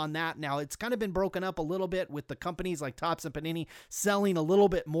hold on that. Now, it's kind of been broken up a little bit with the companies like Topps and Panini selling a little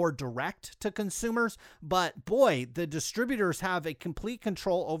bit more direct to consumers. But boy, the distributors have a complete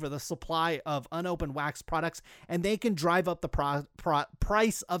control over the supply of unopened wax products, and they can drive up the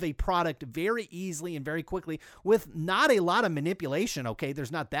price of a product very easily and very quickly with not a lot of manipulation. Okay,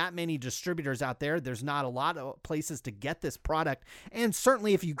 there's not that many distributors out there. There's not a lot of places to get this product. And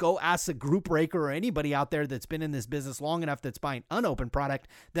certainly if you go ask a group breaker or anybody out there that's been in this business long enough that's buying unopened product,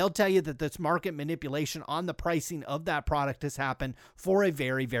 they'll tell you that this market manipulation on the pricing of that product has happened for a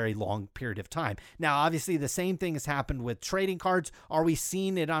very, very long period of time. Now, obviously the same thing has happened with trading cards. Are we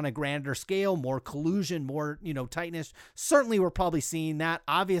seeing it on a grander scale, more collusion, more, tightness? Certainly we're probably seeing that.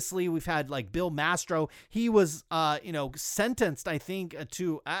 Obviously we've had like Bill Mastro. He was, sentenced, I think,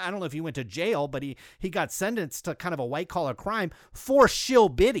 to, I don't know if he went to jail, but he got sentenced to kind of a white collar crime for shill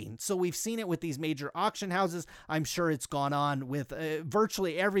bidding. So we've seen it with these major auction houses. I'm sure it's gone on with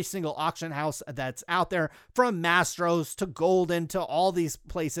virtually every single auction house that's out there, from Mastro's to Golden to all these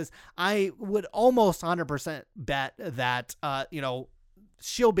places. I would almost 100% bet that,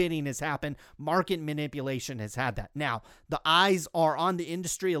 shill bidding has happened. Market manipulation has had that. Now, the eyes are on the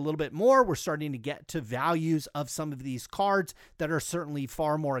industry a little bit more. We're starting to get to values of some of these cards that are certainly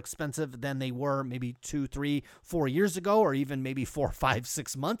far more expensive than they were maybe 2, 3, 4 years ago, or even maybe 4, 5,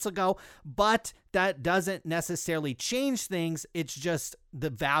 6 months ago. But that doesn't necessarily change things. It's just the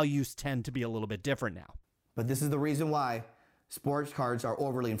values tend to be a little bit different now. But this is the reason why sports cards are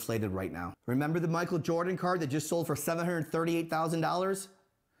overly inflated right now. Remember the Michael Jordan card that just sold for $738,000?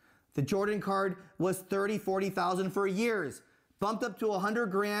 The Jordan card was $30,000, $40,000 for years. Bumped up to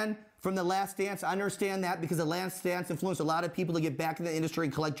 $100,000 from the Last Dance. I understand that because the Last Dance influenced a lot of people to get back in the industry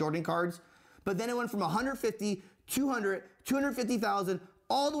and collect Jordan cards. But then it went from $150,000, $200,000, $250,000,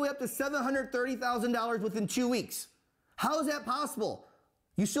 all the way up to $730,000 within 2 weeks. How is that possible?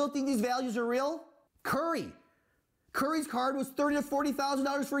 You still think these values are real? Curry's card was $30,000 to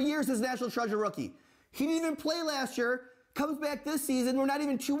 $40,000 for years as National Treasure rookie. He didn't even play last year. Comes back this season. We're not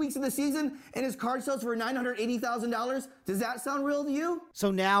even 2 weeks in the season, and his card sells for $980,000. Does that sound real to you?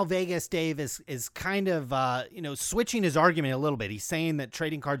 So now Vegas Dave is kind of switching his argument a little bit. He's saying that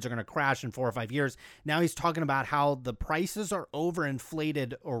trading cards are going to crash in 4 or 5 years. Now he's talking about how the prices are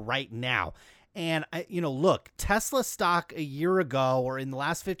overinflated right now. And, look, Tesla stock a year ago or in the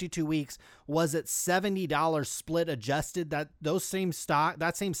last 52 weeks was at $70 split adjusted. That same stock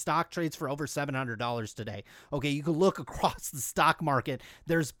trades for over $700 today. Okay, you can look across the stock market.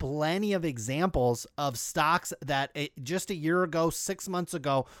 There's plenty of examples of stocks that just a year ago, 6 months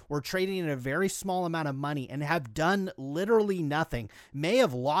ago, were trading at a very small amount of money and have done literally nothing. May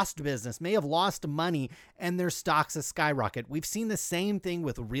have lost business, may have lost money, and their stocks have skyrocketed. We've seen the same thing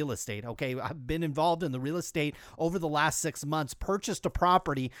with real estate. Okay, I've been involved in the real estate over the last 6 months, purchased a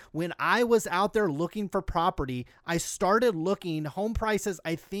property. When I was out there looking for property, I started looking, home prices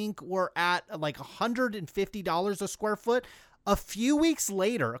I think were at like $150 a square foot. A few weeks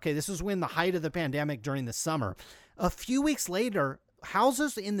later, okay, this is when the height of the pandemic during the summer, a few weeks later,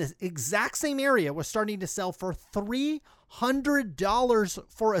 houses in the exact same area were starting to sell for $300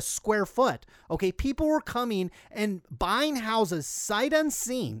 for a square foot. Okay, people were coming and buying houses sight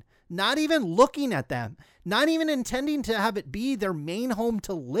unseen, not even looking at them, not even intending to have it be their main home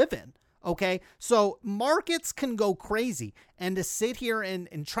to live in. Okay, so markets can go crazy, and to sit here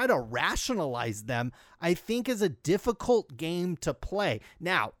and try to rationalize them, I think is a difficult game to play.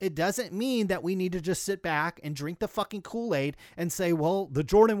 Now, it doesn't mean that we need to just sit back and drink the fucking Kool-Aid and say, well, the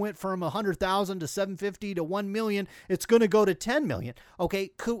Jordan went from 100,000 to 750 to 1 million. It's going to go to 10 million. Okay,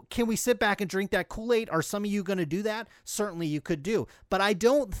 can we sit back and drink that Kool-Aid? Are some of you going to do that? Certainly you could do. But I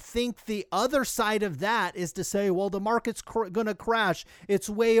don't think the other side of that is to say, well, the market's going to crash. It's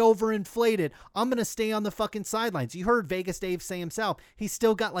way overinflated. I'm going to stay on the fucking sidelines. You heard Vegas Dave say himself, he's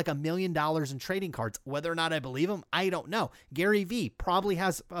still got like $1 million in trading cards. Whether or not I believe him, I don't know. Gary Vee probably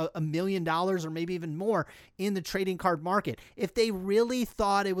has $1 million or maybe even more in the trading card market. If they really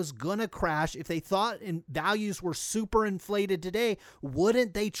thought it was going to crash, if they thought values were super inflated today,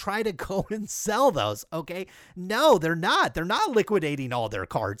 wouldn't they try to go and sell those? Okay. No, they're not. They're not liquidating all their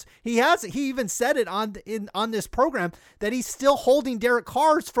cards. He even said it on this program that he's still holding Derek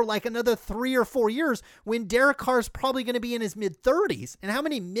Carr's for like another 3 or 4 years when Derek Carr's probably going to be in his mid-30s. And how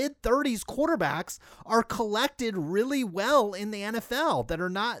many mid-30s quarterbacks are collected really well in the NFL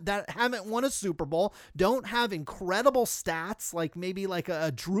that haven't won a Super Bowl, don't have incredible stats, like maybe like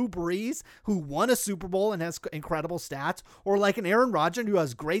a Drew Brees who won a Super Bowl and has incredible stats, or like an Aaron Rodgers who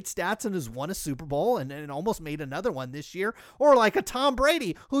has great stats and has won a Super Bowl and almost made another one this year, or like a Tom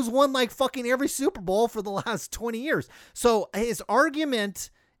Brady who's won like fucking every Super Bowl for the last 20 years. So his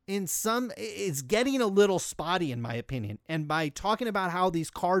argument is getting a little spotty in my opinion. And by talking about how these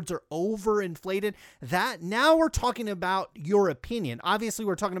cards are overinflated, that now we're talking about your opinion. Obviously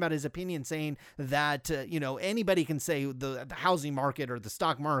we're talking about his opinion saying that, anybody can say the housing market or the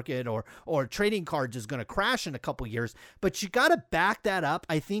stock market or trading cards is going to crash in a couple years, but you got to back that up,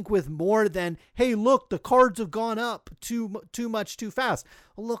 I think, with more than, hey, look, the cards have gone up too much too fast.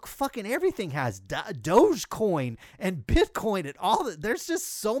 Look, fucking everything has Dogecoin and Bitcoin and all that. There's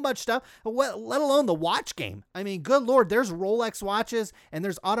just so much stuff, let alone the watch game. I mean, good Lord, there's Rolex watches and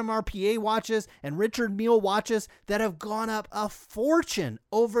there's Audemars Piguet watches and Richard Mille watches that have gone up a fortune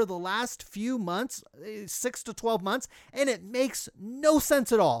over the last few months, 6 to 12 months. And it makes no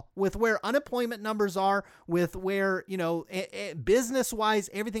sense at all with where unemployment numbers are, with where, business wise,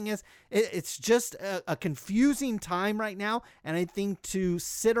 everything is. It's just a confusing time right now. And I think to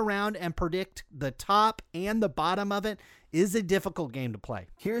sit around and predict the top and the bottom of it is a difficult game to play.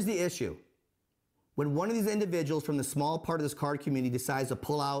 Here's the issue. When one of these individuals from the small part of this card community decides to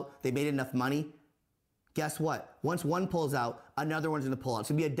pull out, they made enough money, guess what? Once one pulls out, another one's going to pull out. It's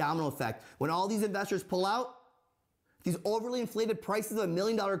going to be a domino effect. When all these investors pull out, these overly inflated prices of $1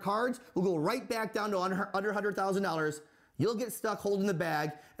 million cards will go right back down to under $100,000. You'll get stuck holding the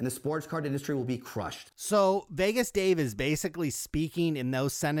bag, and the sports card industry will be crushed. So Vegas Dave is basically speaking in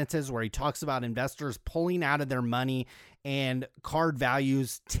those sentences where he talks about investors pulling out of their money and card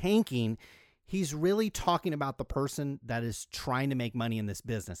values tanking. He's really talking about the person that is trying to make money in this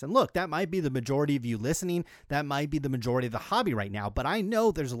business. And look, that might be the majority of you listening. That might be the majority of the hobby right now. But I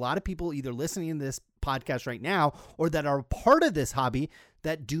know there's a lot of people either listening to this podcast right now or that are part of this hobby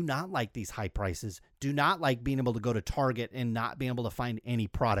that do not like these high prices, do not like being able to go to Target and not being able to find any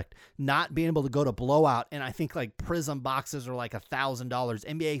product, not being able to go to Blowout. And I think like Prism boxes are like $1,000.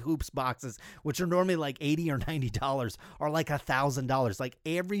 NBA Hoops boxes, which are normally like $80 or $90, are like $1,000. Like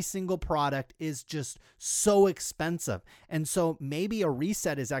every single product is just so expensive. And so maybe a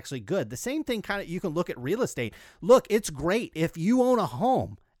reset is actually good. The same thing kind of, you can look at real estate. Look, it's great if you own a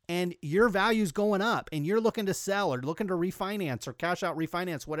home and your value's going up and you're looking to sell or looking to refinance or cash out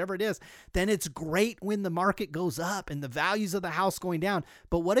refinance, whatever it is, then it's great when the market goes up and the values of the house going down.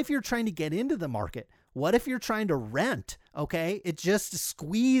 But what if you're trying to get into the market? What if you're trying to rent? Okay, it just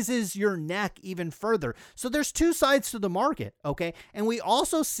squeezes your neck even further. So there's two sides to the market. Okay, and we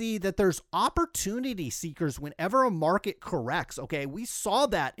also see that there's opportunity seekers whenever a market corrects. Okay, we saw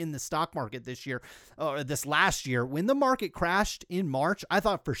that in the stock market this year, or this last year, when the market crashed in March. I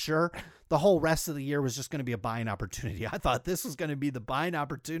thought for sure the whole rest of the year was just going to be a buying opportunity. I thought this was going to be the buying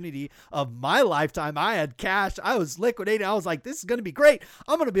opportunity of my lifetime. I had cash. I was liquidating. I was like, this is going to be great.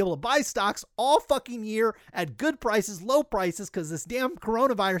 I'm going to be able to buy stocks all fucking year at good prices, low prices, because this damn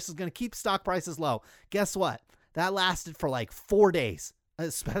coronavirus is going to keep stock prices low. Guess what? That lasted for like 4 days.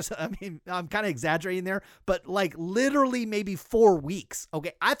 Especially, I mean, I'm kind of exaggerating there, but like literally maybe 4 weeks.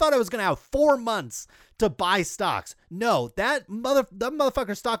 Okay. I thought I was going to have 4 months to buy stocks. No, that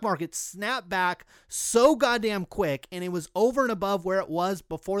motherfucker stock market snapped back so goddamn quick, and it was over and above where it was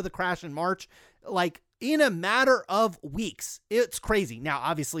before the crash in March. Like in a matter of weeks. It's crazy. Now,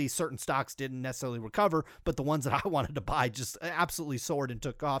 obviously, certain stocks didn't necessarily recover, but the ones that I wanted to buy just absolutely soared and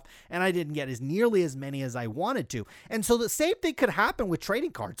took off, and I didn't get nearly as many as I wanted to. And so the same thing could happen with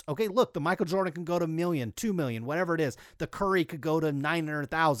trading cards. Okay, look, the Michael Jordan can go to $1 million, $2 million, whatever it is. The Curry could go to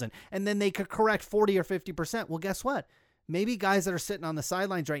 900,000, and then they could correct 40 or 50%. Well, guess what? Maybe guys that are sitting on the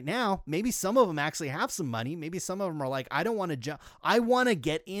sidelines right now, maybe some of them actually have some money. Maybe some of them are like, I don't want to jump. I want to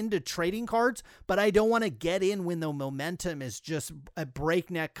get into trading cards, but I don't want to get in when the momentum is just a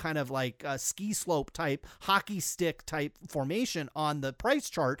breakneck kind of like a ski slope type, hockey stick type formation on the price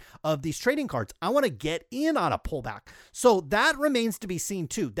chart of these trading cards. I want to get in on a pullback. So that remains to be seen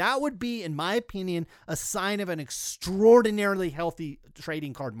too. That would be, in my opinion, a sign of an extraordinarily healthy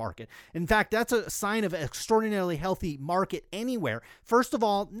trading card market. In fact, that's a sign of an extraordinarily healthy market anywhere. First of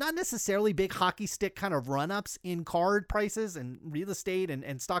all, not necessarily big hockey stick kind of run-ups in card prices and real estate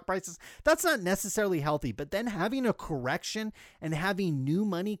and stock prices. That's not necessarily healthy. But then having a correction and having new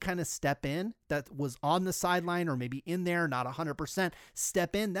money kind of step in that was on the sideline or maybe in there, not 100%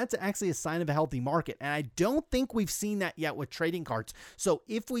 step in, that's actually a sign of a healthy market. And I don't think we've seen that yet with trading cards. So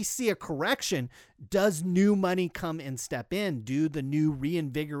if we see a correction, does new money come and step in? Do the new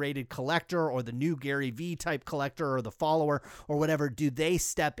reinvigorated collector or the new Gary Vee type collector or the follower or whatever, do they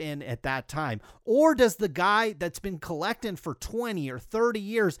step in at that time? Or does the guy that's been collecting for 20 or 30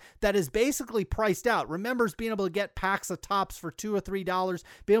 years that is basically priced out, remembers being able to get packs of tops for $2 or $3,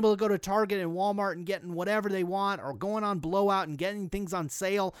 being able to go to Target and Walmart and getting whatever they want, or going on blowout and getting things on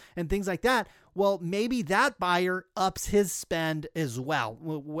sale and things like that? Well, maybe that buyer ups his spend as well.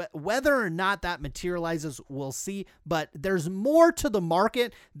 Whether or not that materializes, we'll see. But there's more to the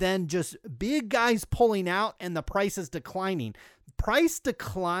market than just big guys pulling out and the prices declining. Price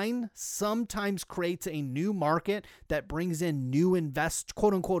decline sometimes creates a new market that brings in new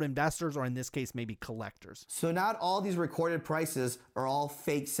quote unquote investors, or in this case, maybe collectors. So not all these recorded prices are all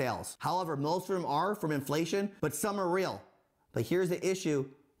fake sales. However, most of them are from inflation, but some are real. But here's the issue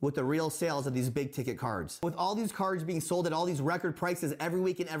with the real sales of these big ticket cards. With all these cards being sold at all these record prices every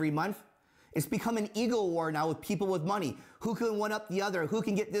week and every month, it's become an ego war now with people with money. Who can one up the other? Who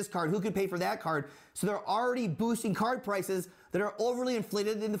can get this card? Who can pay for that card? So they're already boosting card prices that are overly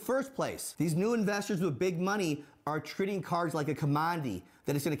inflated in the first place. These new investors with big money are treating cards like a commodity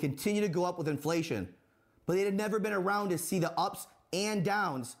that is going to continue to go up with inflation. But they had never been around to see the ups and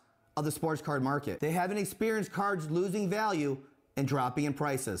downs of the sports card market. They haven't experienced cards losing value and dropping in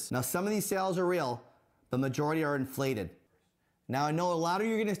prices. Now, some of these sales are real, the majority are inflated. Now, I know a lot of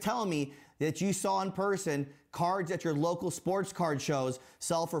you are going to tell me that you saw in person cards at your local sports card shows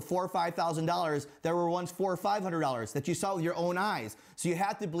sell for $4,000 or $5,000 that were once $400 or $500 that you saw with your own eyes. So you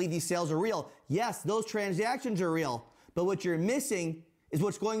have to believe these sales are real. Yes, those transactions are real, but what you're missing is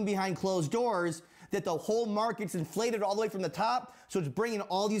what's going behind closed doors, that the whole market's inflated all the way from the top, so it's bringing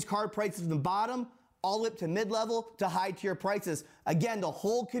all these card prices from the bottom all the way up to mid-level to high-tier prices. Again, the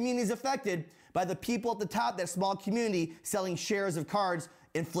whole community is affected by the people at the top, that small community selling shares of cards,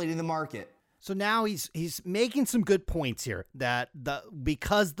 inflating the market. So now he's making some good points here that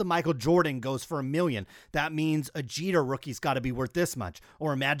because the Michael Jordan goes for $1 million, that means a Jeter rookie's got to be worth this much,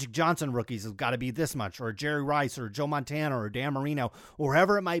 or a Magic Johnson rookie's has got to be this much, or a Jerry Rice or Joe Montana or Dan Marino, or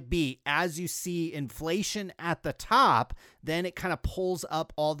whoever it might be. As you see inflation at the top, then it kind of pulls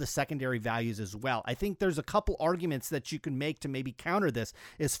up all the secondary values as well. I think there's a couple arguments that you can make to maybe counter this.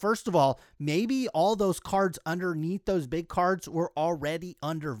 Is first of all, maybe all those cards underneath those big cards were already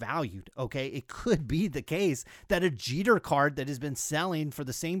undervalued. Okay. It could be the case that a Jeter card that has been selling for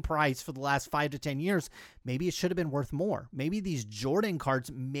the same price for the last 5 to 10 years, maybe it should have been worth more. Maybe these Jordan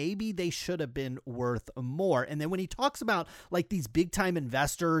cards, maybe they should have been worth more. And then when he talks about like these big time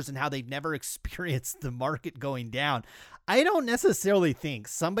investors and how they've never experienced the market going down, I don't necessarily think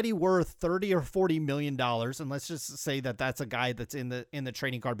somebody worth $30 or $40 million, and let's just say that that's a guy that's in the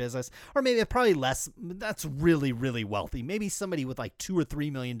trading card business, or maybe probably less, that's really, really wealthy. Maybe somebody with like $2 or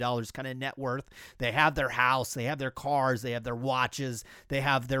 $3 million kind of net worth. They have their house, they have their cars, they have their watches, they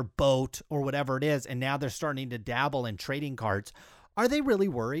have their boat or whatever it is, and now they're starting to dabble in trading cards. Are they really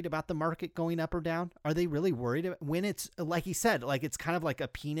worried about the market going up or down? Are they really worried when it's, like he said, like it's kind of like a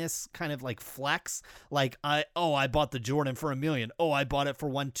penis kind of like flex, like I bought the Jordan for $1 million. Oh, I bought it for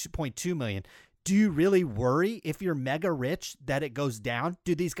 $1.2 million. Do you really worry if you're mega rich that it goes down?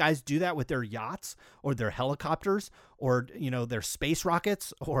 Do these guys do that with their yachts or their helicopters or, their space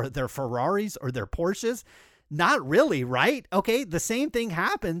rockets or their Ferraris or their Porsches? Not really, right? Okay, the same thing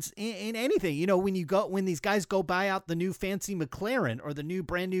happens in anything. When these guys go buy out the new fancy McLaren or the new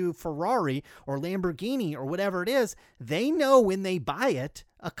brand new Ferrari or Lamborghini or whatever it is, they know when they buy it,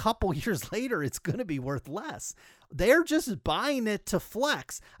 a couple years later, it's going to be worth less. They're just buying it to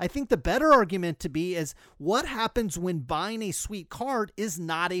flex. I think the better argument to be is what happens when buying a sweet card is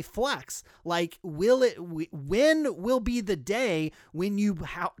not a flex? Like, when will be the day when you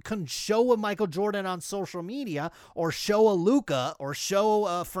can show a Michael Jordan on social media, or show a Luka, or show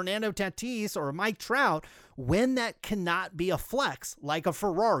a Fernando Tatis or a Mike Trout, when that cannot be a flex, like a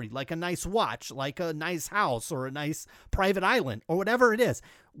Ferrari, like a nice watch, like a nice house, or a nice private island, or whatever it is?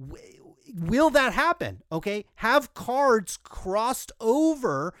 Will that happen? Okay. Have cards crossed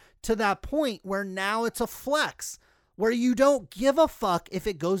over to that point where now it's a flex, where you don't give a fuck if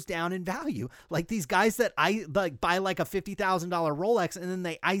it goes down in value. Like these guys that buy like a $50,000 Rolex and then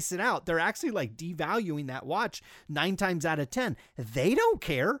they ice it out. They're actually like devaluing that watch 9 times out of 10. They don't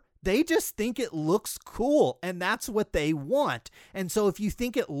care. They just think it looks cool, and that's what they want. And so if you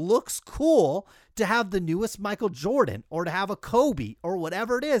think it looks cool to have the newest Michael Jordan, or to have a Kobe, or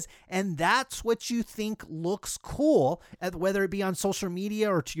whatever it is, and that's what you think looks cool, whether it be on social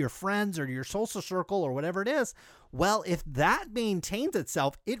media or to your friends or to your social circle or whatever it is, well, if that maintains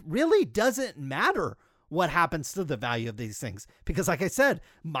itself, it really doesn't matter what happens to the value of these things. Because like I said,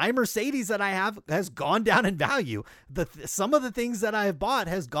 my Mercedes that I have has gone down in value. Some of the things that I have bought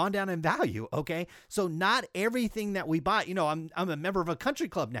has gone down in value. Okay. So not everything that we buy, I'm a member of a country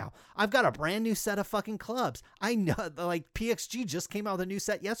club now. I've got a brand new set of fucking clubs. I know, like PXG just came out with a new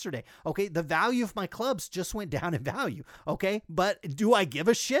set yesterday. Okay. The value of my clubs just went down in value. Okay. But do I give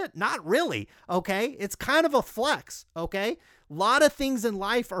a shit? Not really. Okay. It's kind of a flex. Okay. A lot of things in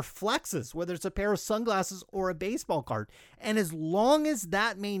life are flexes, whether it's a pair of sunglasses or a baseball card. And as long as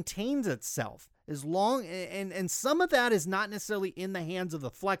that maintains itself, and some of that is not necessarily in the hands of the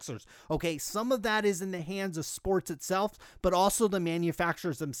flexers. Okay. Some of that is in the hands of sports itself, but also the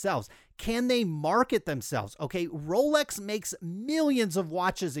manufacturers themselves. Can they market themselves? Okay. Rolex makes millions of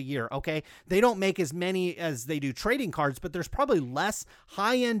watches a year. Okay. They don't make as many as they do trading cards, but there's probably less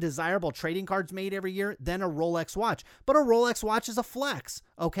high-end desirable trading cards made every year than a Rolex watch. But a Rolex watch is a flex.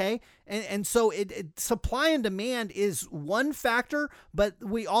 Okay. And so supply and demand is one factor, but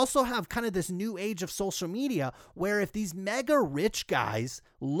we also have kind of this new age of social media where if these mega rich guys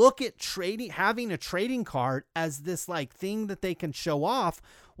look at having a trading card as this like thing that they can show off,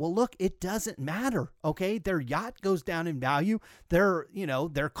 well, look, it doesn't matter. Okay. Their yacht goes down in value. Their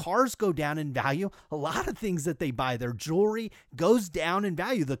cars go down in value. A lot of things that they buy, their jewelry goes down in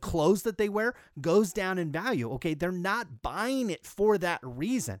value. The clothes that they wear goes down in value. Okay. They're not buying it for that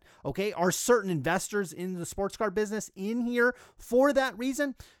reason. Okay. Are certain investors in the sports car business in here for that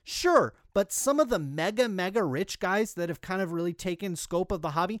reason? Sure. But some of the mega rich guys that have kind of really taken scope of the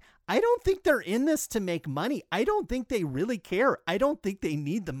hobby, I don't think they're in this to make money. I don't think they really care. I don't think they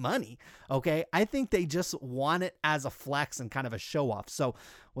need the money. Okay. I think they just want it as a flex and kind of a show off. So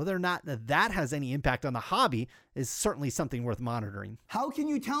whether or not that has any impact on the hobby is certainly something worth monitoring. How can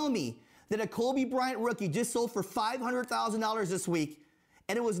you tell me that a Kobe Bryant rookie just sold for $500,000 this week,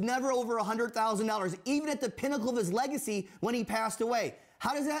 and it was never over $100,000, even at the pinnacle of his legacy when he passed away?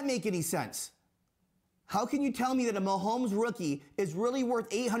 How does that make any sense? How can you tell me that a Mahomes rookie is really worth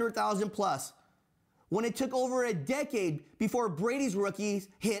 $800,000 plus when it took over a decade before Brady's rookies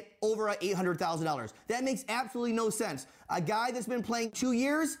hit over $800,000? That makes absolutely no sense. A guy that's been playing 2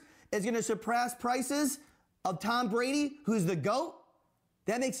 years is going to surpass prices of Tom Brady, who's the GOAT?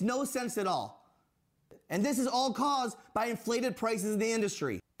 That makes no sense at all. And this is all caused by inflated prices in the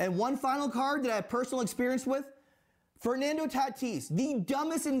industry. And one final card that I have personal experience with, Fernando Tatis, the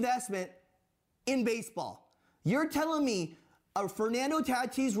dumbest investment in baseball. You're telling me a Fernando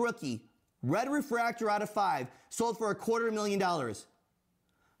Tatis rookie, red refractor out of 5, sold for $250,000.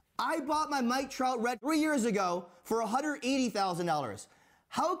 I bought my Mike Trout red 3 years ago for $180,000.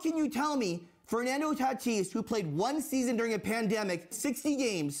 How can you tell me Fernando Tatis, who played one season during a pandemic, 60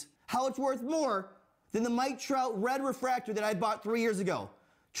 games, how it's worth more than the Mike Trout red refractor that I bought 3 years ago?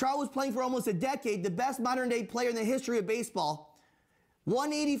 Trout was playing for almost a decade, the best modern-day player in the history of baseball.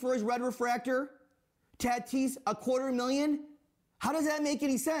 $180 for his red refractor. Tatis, $250,000. How does that make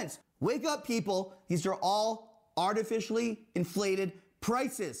any sense? Wake up, people. These are all artificially inflated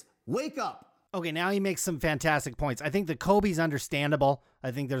prices. Wake up. Okay, now he makes some fantastic points. I think the Kobe's understandable.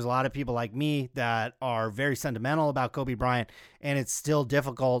 I think there's a lot of people like me that are very sentimental about Kobe Bryant, and it's still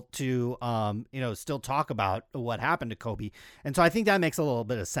difficult to, still talk about what happened to Kobe. And so I think that makes a little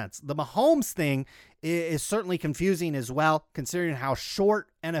bit of sense. The Mahomes thing is certainly confusing as well, considering how short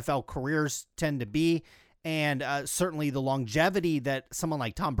NFL careers tend to be, and certainly the longevity that someone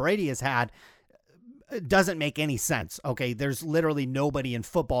like Tom Brady has had. doesn't make any sense. Okay. There's literally nobody in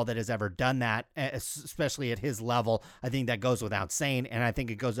football that has ever done that, especially at his level. I think that goes without saying. And I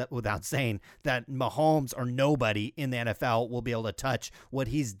think it goes without saying that Mahomes or nobody in the NFL will be able to touch what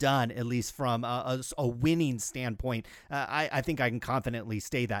he's done, at least from a winning standpoint. I think I can confidently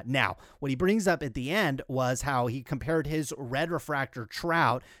say that. Now, what he brings up at the end was how he compared his red refractor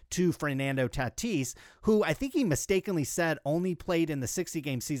Trout to Fernando Tatis, who I think he mistakenly said only played in the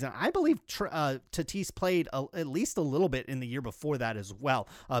 60-game season. I believe Tatis played at least a little bit in the year before that as well,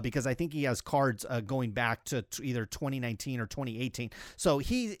 because I think he has cards going back to either 2019 or 2018. So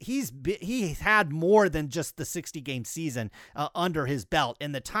he had more than just the 60-game season under his belt.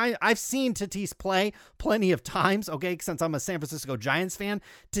 And the time I've seen Tatis play plenty of times, okay, since I'm a San Francisco Giants fan.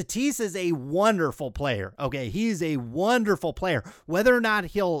 Tatis is a wonderful player, okay? He's a wonderful player. Whether or not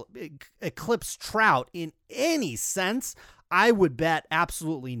he'll eclipse Trout in any sense, I would bet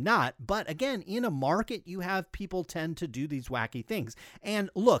absolutely not. But again, in a market, you have people tend to do these wacky things. And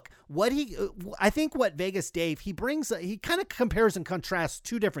look, I think what Vegas Dave, he kind of compares and contrasts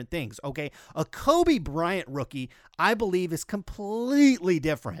two different things. Okay. A Kobe Bryant rookie, I believe, is completely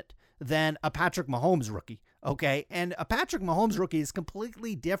different than a Patrick Mahomes rookie. Okay. And a Patrick Mahomes rookie is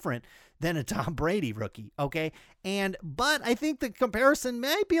completely different than a Tom Brady rookie. Okay. But I think the comparison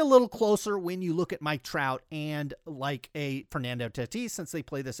might be a little closer when you look at Mike Trout and like a Fernando Tatis, since they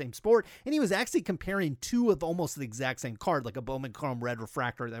play the same sport. And he was actually comparing two of almost the exact same card, like a Bowman Chrome red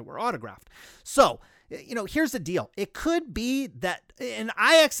refractor that were autographed. So, here's the deal. It could be that, and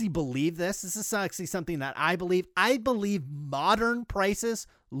I actually believe this. This is actually something that I believe. I believe modern prices,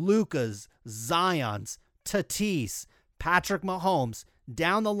 Lukas, Zions, Tatis, Patrick Mahomes,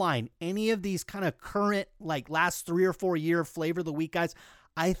 down the line, any of these kind of current, like last 3 or 4 year flavor of the week guys,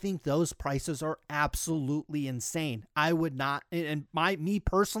 I think those prices are absolutely insane. I would not, and me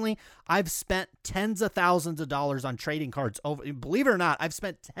personally, I've spent tens of thousands of dollars on trading cards over, believe it or not, I've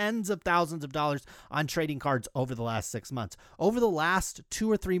spent tens of thousands of dollars on trading cards over the last 6 months. Over the last 2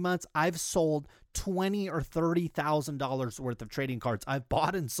 or 3 months, I've sold $20,000 or $30,000 worth of trading cards. I've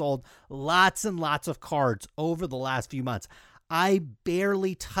bought and sold lots and lots of cards over the last few months. I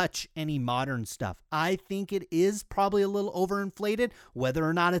barely touch any modern stuff. I think it is probably a little overinflated, whether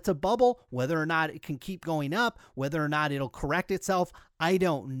or not it's a bubble, whether or not it can keep going up, whether or not it'll correct itself. I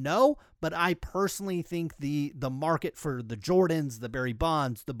don't know, but I personally think the market for the Jordans, the Barry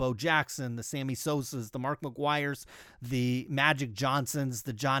Bonds, the Bo Jackson, the Sammy Sosas, the Mark McGuires, the Magic Johnsons,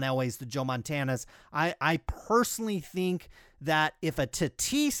 the John Elways, the Joe Montanas, I personally think that if a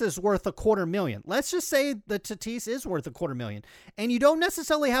Tatis is worth $250,000, let's just say the Tatis is worth $250,000, and you don't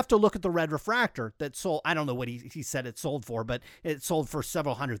necessarily have to look at the red refractor that sold, I don't know what he said it sold for, but it sold for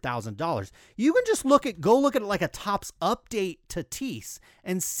several $100,000. You can just go look at it like a Topps Update Tatis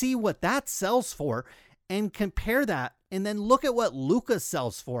and see what that sells for and compare that, and then look at what Lukas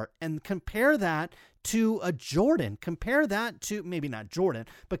sells for and compare that to a Jordan. Compare that to, maybe not Jordan,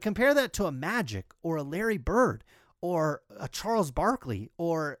 but compare that to a Magic or a Larry Bird or a Charles Barkley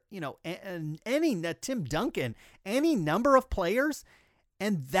or, any Tim Duncan, any number of players.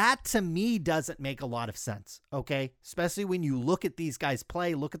 And that to me doesn't make a lot of sense. Okay. Especially when you look at these guys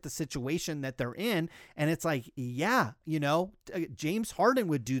play, look at the situation that they're in. And it's like, yeah, James Harden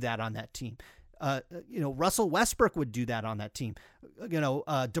would do that on that team. Russell Westbrook would do that on that team.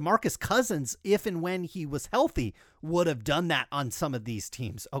 DeMarcus Cousins, if and when he was healthy, would have done that on some of these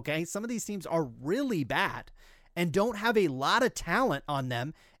teams. Okay. Some of these teams are really bad and don't have a lot of talent on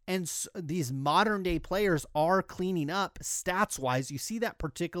them. And these modern day players are cleaning up stats wise. You see that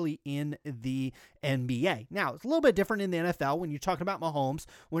particularly in the NBA. Now, it's a little bit different in the NFL when you're talking about Mahomes,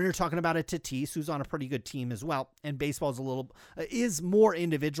 when you're talking about a Tatis, who's on a pretty good team as well. And baseball is more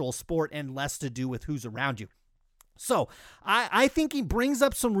individual sport and less to do with who's around you. So I think he brings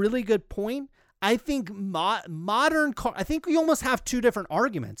up some really good point. I think I think we almost have two different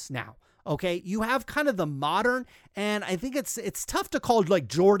arguments now. Okay, you have kind of the modern, and I think it's tough to call like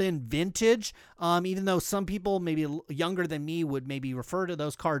Jordan vintage, even though some people maybe younger than me would maybe refer to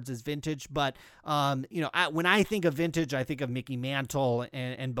those cards as vintage. But when I think of vintage, I think of Mickey Mantle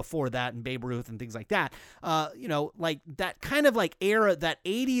and before that, and Babe Ruth and things like that. Like that kind of like era, that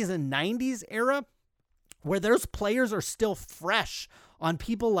 80s and 90s era, where those players are still fresh on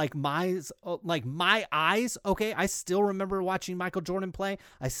people like my eyes. Okay, I still remember watching Michael Jordan play.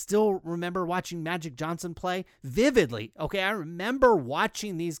 I still remember watching Magic Johnson play vividly. Okay, I remember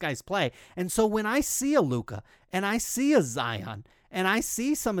watching these guys play. And so when I see a Luka and I see a Zion and I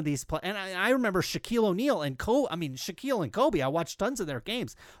see some of these and I remember Shaquille O'Neal and Shaquille and Kobe. I watched tons of their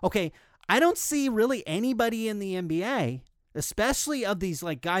games. Okay, I don't see really anybody in the NBA especially of these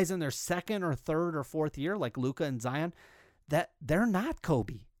like guys in their second or third or fourth year, like Luka and Zion, that they're not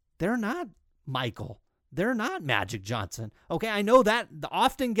Kobe. They're not Michael. They're not Magic Johnson. Okay, I know that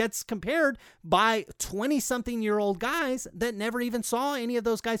often gets compared by 20-something-year-old guys that never even saw any of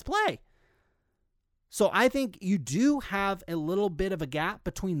those guys play. So I think you do have a little bit of a gap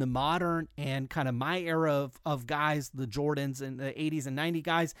between the modern and kind of my era of guys, the Jordans and the 80s and 90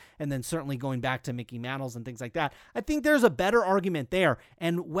 guys, and then certainly going back to Mickey Mantles and things like that. I think there's a better argument there.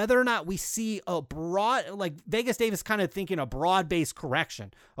 And whether or not we see a broad, like Vegas Davis kind of thinking a broad-based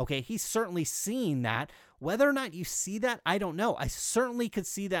correction, okay, he's certainly seeing that. Whether or not you see that, I don't know. I certainly could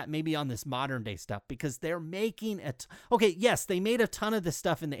see that maybe on this modern day stuff because they're making it. Okay, yes, they made a ton of this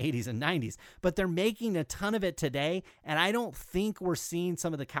stuff in the 80s and 90s, but they're making a ton of it today. And I don't think we're seeing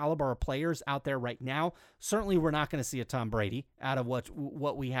some of the caliber of players out there right now. Certainly, we're not going to see a Tom Brady out of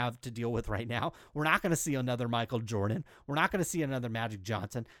what we have to deal with right now. We're not going to see another Michael Jordan. We're not going to see another Magic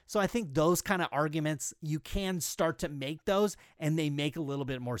Johnson. So I think those kind of arguments, you can start to make those, and they make a little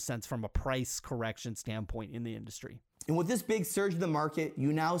bit more sense from a price correction standpoint in the industry. And with this big surge in the market,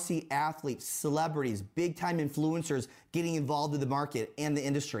 you now see athletes, celebrities, big-time influencers getting involved in the market and the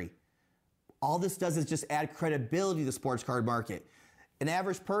industry. All this does is just add credibility to the sports card market. An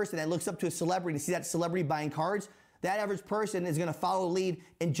average person that looks up to a celebrity and see that celebrity buying cards, that average person is going to follow a lead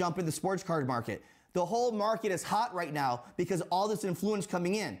and jump in the sports card market. The whole market is hot right now because all this influence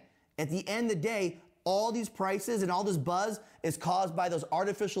coming in. At the end of the day, all these prices and all this buzz is caused by those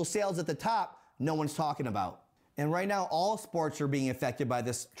artificial sales at the top no one's talking about. And right now, all sports are being affected by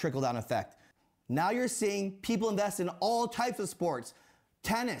this trickle-down effect. Now you're seeing people invest in all types of sports.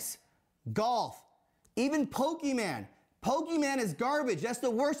 Tennis, golf, even Pokemon. Pokemon is garbage. That's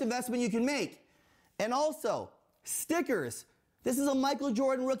the worst investment you can make. And also, stickers. This is a Michael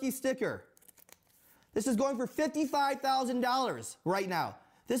Jordan rookie sticker. This is going for $55,000 right now.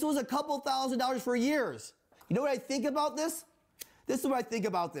 This was a couple $1,000s for years. You know what I think about this? This is what I think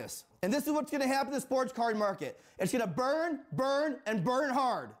about this. And this is what's going to happen to the sports card market. It's going to burn, burn, and burn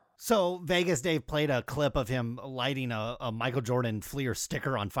hard. So Vegas Dave played a clip of him lighting a Michael Jordan Fleer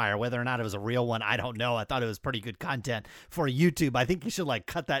sticker on fire. Whether or not it was a real one, I don't know. I thought it was pretty good content for YouTube. I think you should like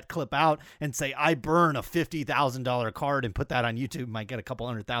cut that clip out and say, I burn a $50,000 card and put that on YouTube. Might get a couple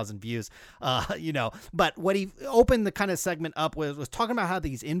 100,000 views, But what he opened the kind of segment up with was talking about how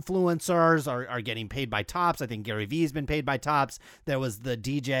these influencers are getting paid by Topps. I think Gary Vee has been paid by Topps. There was the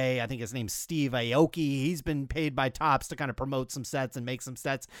DJ, I think his name's Steve Aoki. He's been paid by Topps to kind of promote some sets and make some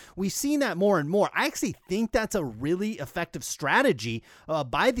sets. We've seen that more and more. I actually think that's a really effective strategy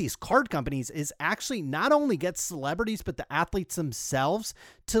by these card companies, is actually not only get celebrities, but the athletes themselves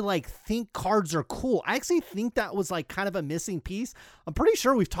to like think cards are cool. I actually think that was like kind of a missing piece. I'm pretty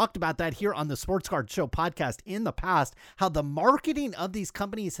sure we've talked about that here on the Sports Card Show podcast in the past, how the marketing of these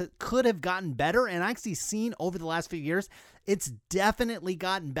companies could have gotten better. And I actually seen over the last few years, it's definitely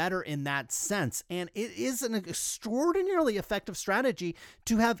gotten better in that sense. And it is an extraordinarily effective strategy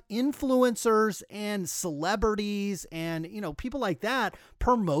to have influencers and celebrities and, people like that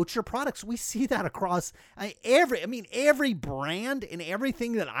promote your products. We see that across every brand and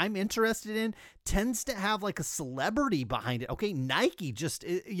everything that I'm interested in tends to have like a celebrity behind it. Okay, Nike just,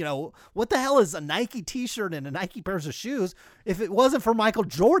 what the hell is a Nike t-shirt and a Nike pairs of shoes if it wasn't for Michael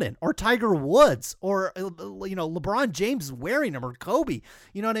Jordan or Tiger Woods or, LeBron James wearing them or Kobe?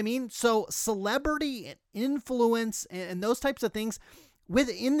 You know what I mean? So celebrity and influence and those types of things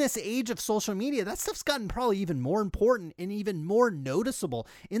within this age of social media, that stuff's gotten probably even more important and even more noticeable.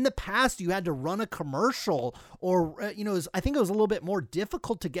 In the past, you had to run a commercial or, I think it was a little bit more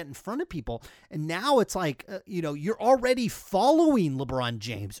difficult to get in front of people. And now it's like, you're already following LeBron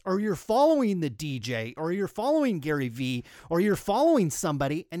James or you're following the DJ or you're following Gary Vee or you're following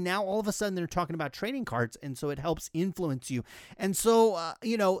somebody. And now all of a sudden they're talking about trading cards. And so it helps influence you. And so,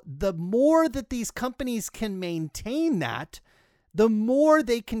 the more that these companies can maintain that, the more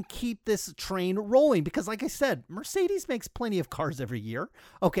they can keep this train rolling. Because like I said, Mercedes makes plenty of cars every year.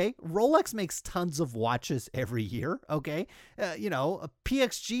 Okay. Rolex makes tons of watches every year. Okay.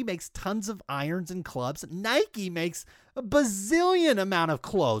 PXG makes tons of irons and clubs. Nike makes a bazillion amount of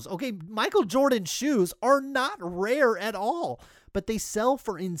clothes. Okay. Michael Jordan shoes are not rare at all, but they sell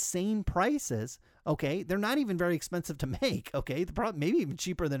for insane prices. Okay, they're not even very expensive to make. Okay, they're probably maybe even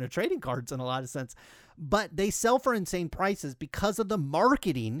cheaper than a trading cards in a lot of sense, but they sell for insane prices because of the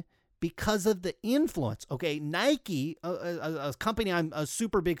marketing, because of the influence. Okay, Nike, a company I'm a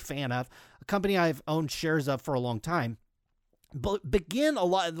super big fan of, a company I've owned shares of for a long time, begin a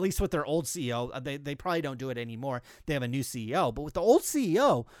lot, at least with their old CEO. They probably don't do it anymore. They have a new CEO, but with the old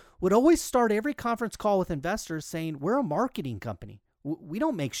CEO, would always start every conference call with investors saying, we're a marketing company. We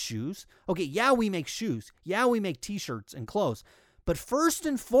don't make shoes. Okay, yeah, we make shoes. Yeah, we make t-shirts and clothes. But first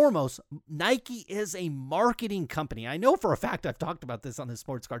and foremost, Nike is a marketing company. I know for a fact I've talked about this on the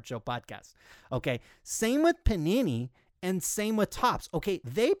Sports Card Show podcast. Okay, same with Panini and same with Topps. Okay,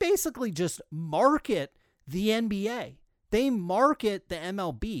 they basically just market the NBA. They market the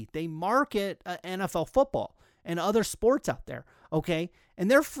MLB. They market NFL football and other sports out there. Okay,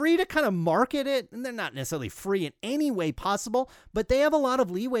 and they're free to kind of market it, and they're not necessarily free in any way possible, but they have a lot of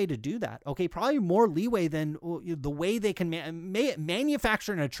leeway to do that. Okay, probably more leeway than the way they can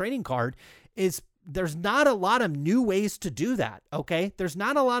manufacture a trading card is. There's not a lot of new ways to do that. Okay, there's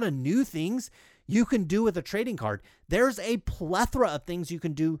not a lot of new things you can do with a trading card. There's a plethora of things you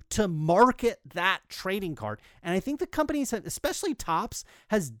can do to market that trading card. And I think the companies, especially Topps,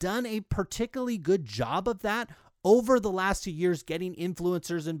 has done a particularly good job of that over the last 2 years, getting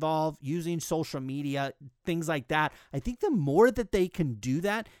influencers involved, using social media, things like that. I think the more that they can do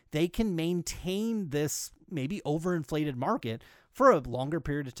that, they can maintain this maybe overinflated market for a longer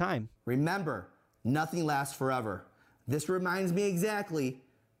period of time. Remember, nothing lasts forever. This reminds me exactly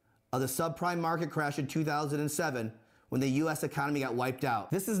of the subprime market crash in 2007 when the U.S. economy got wiped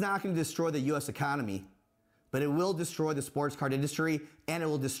out. This is not going to destroy the U.S. economy, but it will destroy the sports card industry and it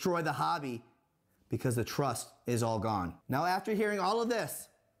will destroy the hobby because the trust is all gone. Now, after hearing all of this,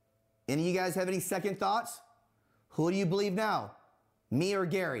 any of you guys have any second thoughts? Who do you believe now? Me or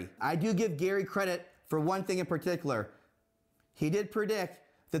Gary? I do give Gary credit for one thing in particular. He did predict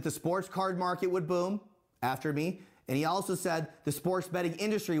that the sports card market would boom after me, and he also said the sports betting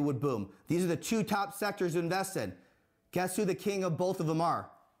industry would boom. These are the two top sectors to invest in. Guess who the king of both of them are?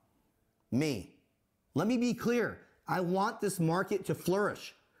 Me. Let me be clear. I want this market to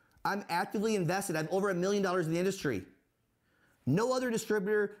flourish. I'm actively invested. I have over $1 million in the industry. No other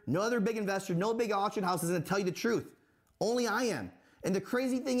distributor, no other big investor, no big auction house is going to tell you the truth. Only I am. And the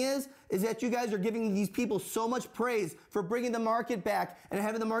crazy thing is that you guys are giving these people so much praise for bringing the market back and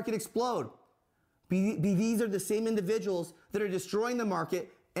having the market explode. These are the same individuals that are destroying the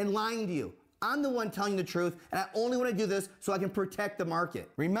market and lying to you. I'm the one telling you the truth, and I only want to do this so I can protect the market.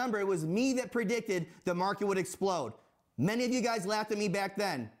 Remember, it was me that predicted the market would explode. Many of you guys laughed at me back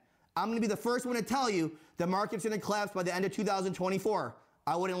then. I'm going to be the first one to tell you the market's going to collapse by the end of 2024.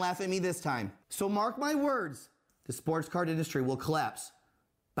 I wouldn't laugh at me this time. So mark my words, the sports card industry will collapse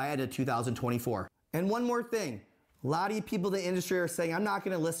by the end of 2024. And one more thing. A lot of you people in the industry are saying, I'm not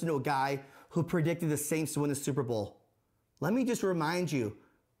going to listen to a guy who predicted the Saints to win the Super Bowl. Let me just remind you,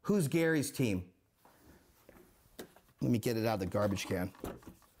 who's Gary's team? Let me get it out of the garbage can.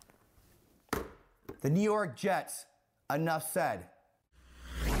 The New York Jets. Enough said.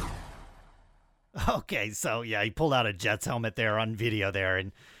 Okay, so yeah, he pulled out a Jets helmet there on video there,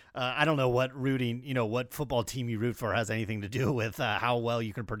 and I don't know what what football team you root for has anything to do with how well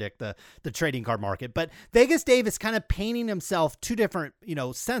you can predict the trading card market. But Vegas Dave is kind of painting himself two different,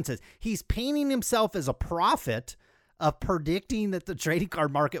 senses. He's painting himself as a prophet of predicting that the trading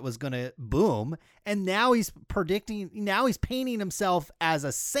card market was going to boom, and now he's painting himself as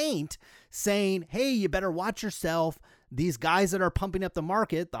a saint, saying, hey, you better watch yourself. These guys that are pumping up the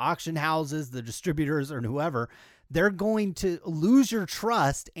market, the auction houses, the distributors, or whoever, they're going to lose your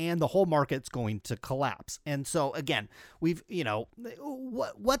trust and the whole market's going to collapse. And so again,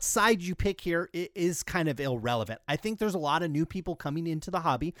 what side you pick here is kind of irrelevant. I think there's a lot of new people coming into the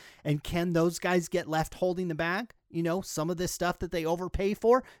hobby, and can those guys get left holding the bag? Some of this stuff that they overpay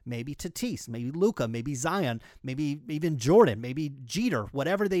for, maybe Tatis, maybe Luka, maybe Zion, maybe even Jordan, maybe Jeter,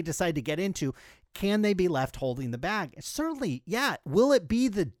 whatever they decide to get into, can they be left holding the bag? Certainly, yeah. Will it be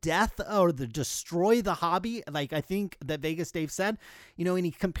the death or the destroy the hobby? Like I think that Vegas Dave said, and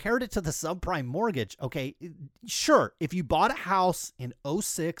he compared it to the subprime mortgage. Okay, sure. If you bought a house in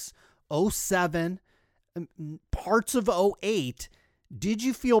 06, 07, parts of 08, did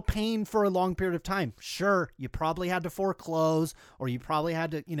you feel pain for a long period of time? Sure. You probably had to foreclose, or you probably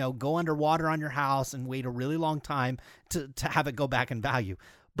had to, go underwater on your house and wait a really long time to have it go back in value.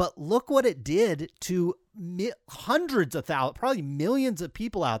 But look what it did to hundreds of thousands, probably millions of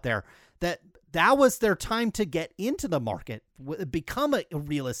people out there that was their time to get into the market, become a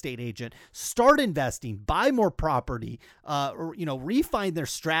real estate agent, start investing, buy more property, refine their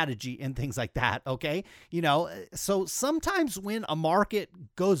strategy and things like that. Okay. So sometimes when a market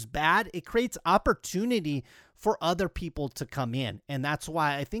goes bad, it creates opportunity for other people to come in. And that's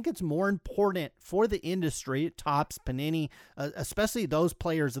why I think it's more important for the industry, Topps, Panini, especially those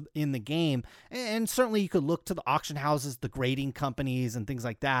players in the game. And certainly you could look to the auction houses, the grading companies and things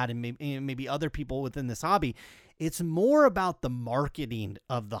like that, and maybe other people within this hobby. It's more about the marketing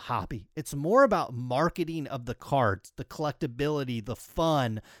of the hobby. It's more about marketing of the cards, the collectability, the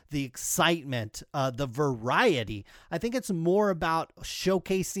fun, the excitement, the variety. I think it's more about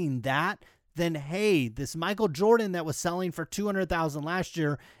showcasing that than, hey, this Michael Jordan that was selling for $200,000 last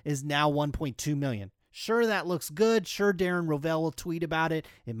year is now $1.2 million. Sure, that looks good. Sure, Darren Rovell will tweet about it.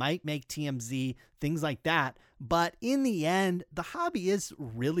 It might make TMZ, things like that. But in the end, the hobby is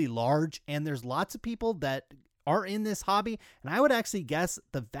really large, and there's lots of people that are in this hobby. And I would actually guess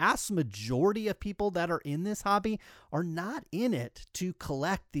the vast majority of people that are in this hobby are not in it to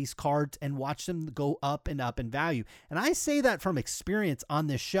collect these cards and watch them go up and up in value. And I say that from experience on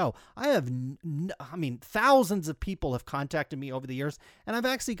this show. I have, thousands of people have contacted me over the years, and I've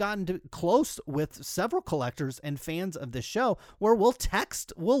actually gotten close with several collectors and fans of this show where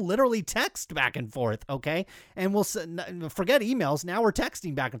we'll literally text back and forth. Okay. And we'll forget emails. Now we're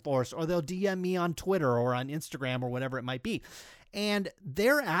texting back and forth, or they'll DM me on Twitter or on Instagram or whatever it might be. And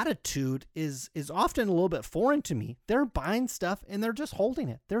their attitude is often a little bit foreign to me. They're buying stuff and they're just holding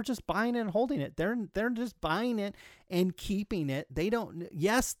it. They're just buying it and holding it. They're just buying it and keeping it. They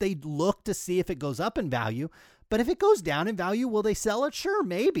look to see if it goes up in value, but if it goes down in value, will they sell it? Sure,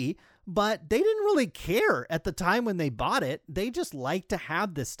 maybe. But they didn't really care at the time when they bought it. They just like to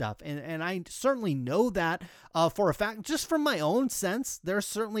have this stuff. And I certainly know that for a fact, just from my own sense. There are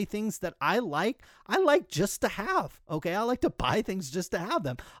certainly things that I like just to have. Okay. I like to buy things just to have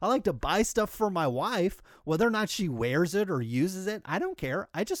them. I like to buy stuff for my wife, whether or not she wears it or uses it. I don't care.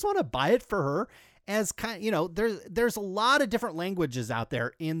 I just want to buy it for her. As there's a lot of different languages out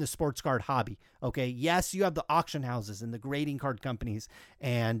there in the sports card hobby. Okay. Yes, you have the auction houses and the grading card companies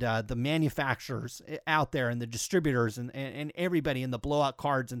and the manufacturers out there and the distributors and everybody in the blowout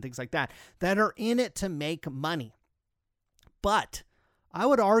cards and things like that are in it to make money. But I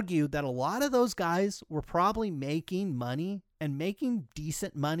would argue that a lot of those guys were probably making money and making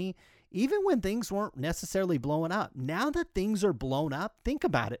decent money even when things weren't necessarily blowing up. Now that things are blown up, think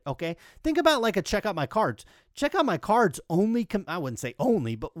about it, okay? Think about like a Check Out My Cards. Check Out My Cards I wouldn't say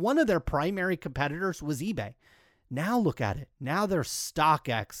only, but one of their primary competitors was eBay. Now look at it. Now there's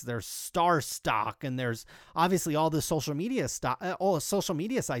StockX, there's Star Stock, and there's obviously all the social media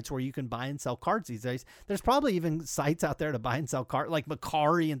sites where you can buy and sell cards these days. There's probably even sites out there to buy and sell cards like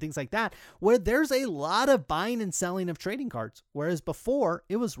Macari and things like that, where there's a lot of buying and selling of trading cards. Whereas before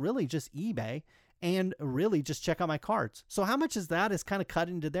it was really just eBay and really just Check Out My Cards. So how much is that is kind of cut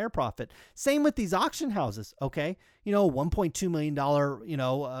into their profit. Same with these auction houses. Okay. $1.2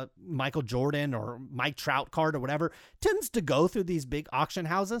 million, Michael Jordan or Mike Trout card or whatever tends to go through these big auction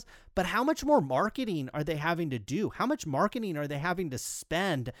houses. But how much more marketing are they having to do? How much marketing are they having to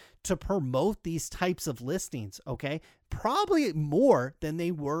spend to promote these types of listings? Okay. Probably more than they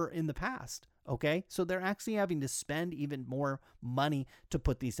were in the past. Okay, so they're actually having to spend even more money to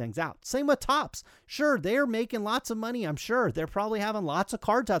put these things out. Same with Topps. Sure, they're making lots of money. I'm sure they're probably having lots of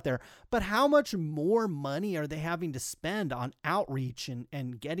cards out there, but how much more money are they having to spend on outreach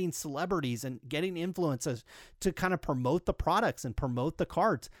and getting celebrities and getting influencers to kind of promote the products and promote the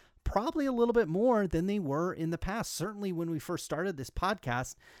cards? Probably a little bit more than they were in the past. Certainly when we first started this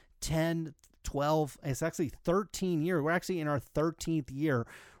podcast, 10, 12, it's actually 13 years. We're actually in our 13th year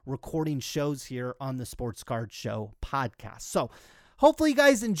recording shows here on the Sports Card Show podcast. So hopefully you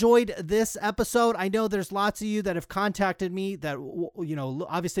guys enjoyed this episode. I know there's lots of you that have contacted me that,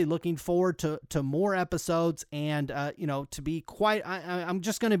 obviously looking forward to more episodes and, to be quite, I'm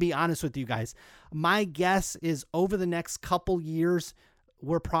just going to be honest with you guys. My guess is over the next couple years,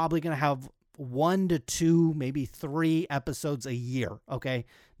 we're probably going to have 1 to 2, maybe 3 episodes a year. Okay.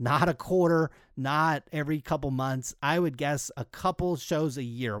 Not a quarter, not every couple months. I would guess a couple shows a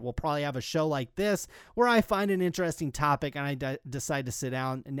year. We'll probably have a show like this where I find an interesting topic and I decide to sit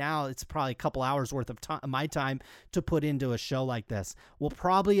down. And now it's probably a couple hours worth of my time to put into a show like this. We'll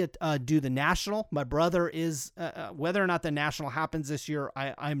probably do the National. My brother is, whether or not the National happens this year,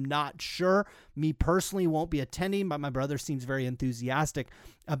 I'm not sure. Me personally won't be attending, but my brother seems very enthusiastic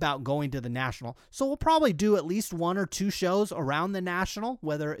about going to the National. So we'll probably do at least 1 or 2 shows around the National,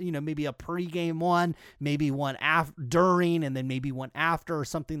 whether, maybe a pregame one, maybe one during, and then maybe one after or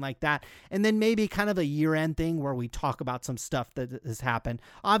something like that. And then maybe kind of a year-end thing where we talk about some stuff that has happened.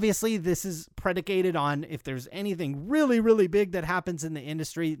 Obviously, this is predicated on if there's anything really, really big that happens in the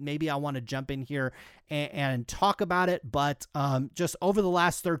industry, maybe I want to jump in here and talk about it. But just over the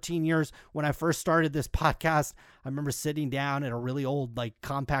last 13 years, when I first started this podcast, I remember sitting down at a really old,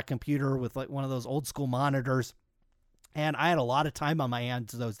 compact computer with one of those old school monitors And I had a lot of time on my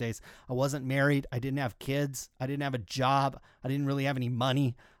hands those days. I wasn't married. I didn't have kids. I didn't have a job. I didn't really have any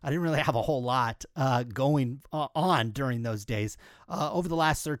money. I didn't really have a whole lot going on during those days. Over the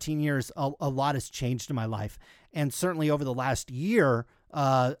last 13 years, a lot has changed in my life. And certainly over the last year,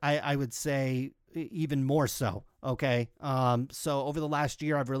 I would say even more so. Okay. So over the last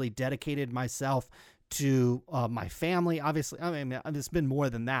year, I've really dedicated myself to my family. Obviously, I mean, it's been more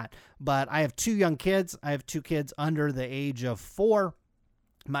than that, but I have 2 young kids. I have 2 kids under the age of 4.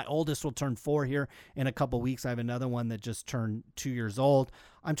 My oldest will turn 4 here in a couple weeks. I have another one that just turned 2 years old.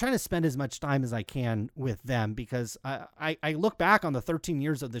 I'm trying to spend as much time as I can with them because I look back on the 13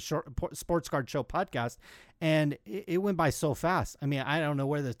 years of the Sports Card Show podcast, and it went by so fast. I mean, I don't know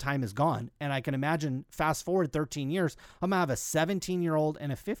where the time has gone. And I can imagine fast forward 13 years, I'm going to have a 17-year-old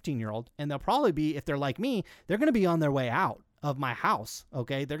and a 15-year-old, and they'll probably be, if they're like me, they're going to be on their way out of my house.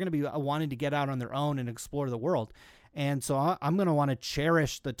 Okay. They're going to be wanting to get out on their own and explore the world. And so I'm going to want to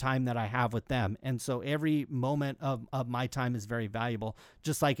cherish the time that I have with them. And so every moment of my time is very valuable,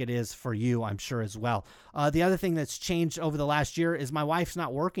 just like it is for you, I'm sure, as well. The other thing that's changed over the last year is my wife's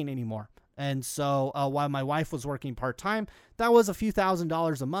not working anymore. And so while my wife was working part-time, that was a few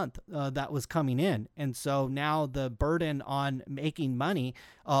 $1,000s a month that was coming in. And so now the burden on making money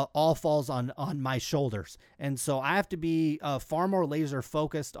all falls on my shoulders. And so I have to be far more laser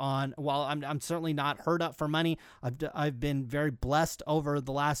focused on, while I'm certainly not hurt up for money, I've been very blessed over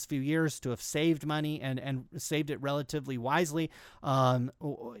the last few years to have saved money and saved it relatively wisely.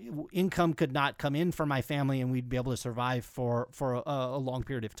 Income could not come in for my family and we'd be able to survive for a long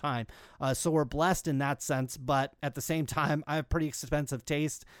period of time. So we're blessed in that sense, but at the same time, I have pretty expensive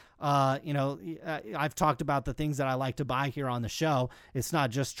taste. I've talked about the things that I like to buy here on the show. It's not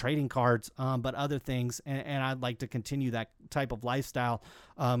just trading cards, but other things. And I'd like to continue that type of lifestyle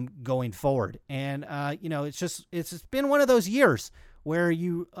going forward. And, it's just been one of those years where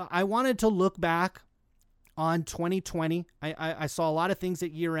I wanted to look back on 2020. I saw a lot of things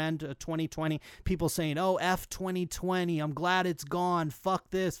at year end 2020, people saying, oh, F 2020, I'm glad it's gone.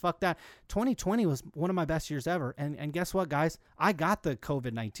 Fuck this, fuck that. 2020 was one of my best years ever. And guess what, guys? I got the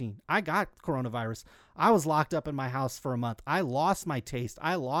COVID-19. I got coronavirus. I was locked up in my house for a month. I lost my taste.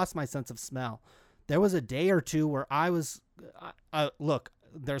 I lost my sense of smell. There was a day or two where I was, look,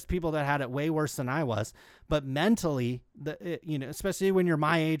 there's people that had it way worse than I was, but mentally, especially when you're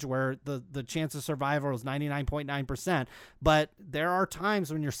my age, where the chance of survival is 99.9%. But there are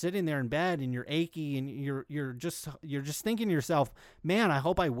times when you're sitting there in bed and you're achy and you're just thinking to yourself, man, I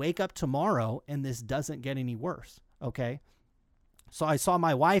hope I wake up tomorrow and this doesn't get any worse. Okay. So I saw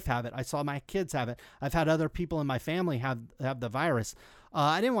my wife have it. I saw my kids have it. I've had other people in my family have the virus.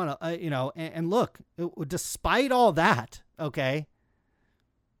 I didn't want to, and look, despite all that, okay,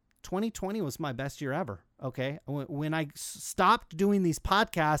 2020 was my best year ever. Okay. When I stopped doing these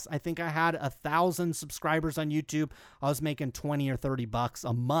podcasts, I think I had 1,000 subscribers on YouTube. I was making $20 or $30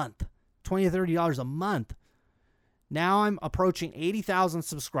 a month, $20 or $30 a month. Now I'm approaching 80,000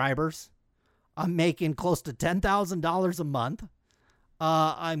 subscribers. I'm making close to $10,000 a month.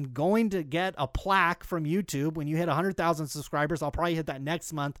 I'm going to get a plaque from YouTube. When you hit 100,000 subscribers, I'll probably hit that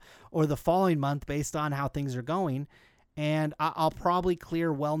next month or the following month based on how things are going. And I'll probably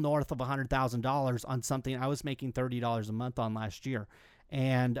clear well north of $100,000 on something I was making $30 a month on last year.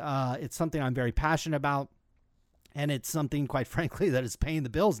 And it's something I'm very passionate about. And it's something, quite frankly, that is paying the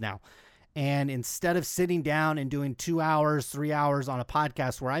bills now. And instead of sitting down and doing 2 hours, 3 hours on a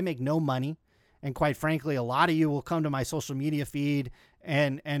podcast where I make no money, and quite frankly, a lot of you will come to my social media feed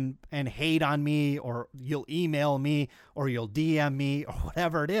and hate on me, or you'll email me, or you'll DM me, or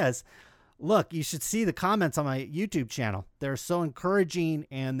whatever it is. Look, you should see the comments on my YouTube channel. They're so encouraging,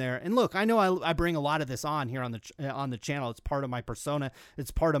 and look, I know I bring a lot of this on here on the channel. It's part of my persona. It's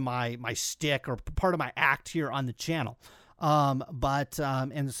part of my shtick, or part of my act here on the channel.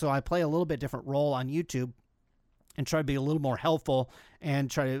 And so I play a little bit different role on YouTube and try to be a little more helpful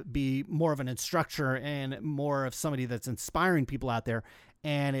and try to be more of an instructor and more of somebody that's inspiring people out there.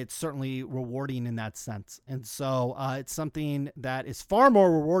 And it's certainly rewarding in that sense. And so it's something that is far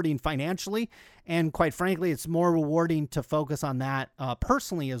more rewarding financially. And quite frankly, it's more rewarding to focus on that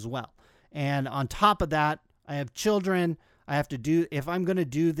personally as well. And on top of that, I have children. I have to do, if I'm going to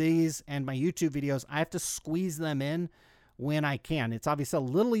do these and my YouTube videos, I have to squeeze them in when I can. It's obviously a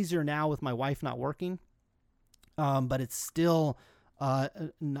little easier now with my wife not working, but it's still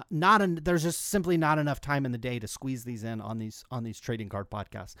there's just simply not enough time in the day to squeeze these in on these trading card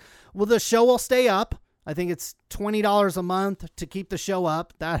podcasts. Well, the show will stay up. I think it's $20 a month to keep the show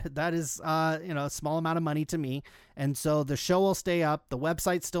up. That is, a small amount of money to me. And so the show will stay up. The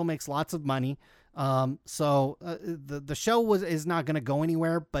website still makes lots of money. So the show is not going to go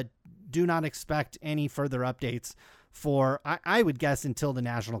anywhere, but do not expect any further updates for, I would guess, until the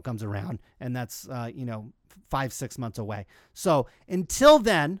National comes around, and that's 5-6 months away. So until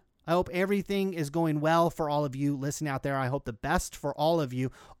then, I hope everything is going well for all of you listening out there. I hope the best for all of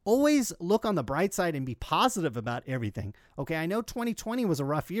you. Always look on the bright side and be positive about everything. Okay, I know 2020 was a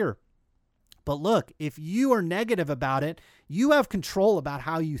rough year, but look, if you are negative about it, you have control about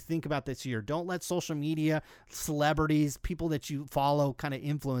how you think about this year. Don't let social media, celebrities, people that you follow kind of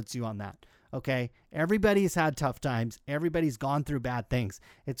influence you on that. Okay, everybody's had tough times. Everybody's gone through bad things.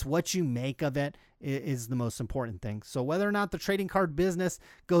 It's what you make of it is the most important thing. So whether or not the trading card business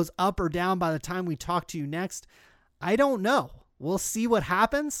goes up or down by the time we talk to you next, I don't know. We'll see what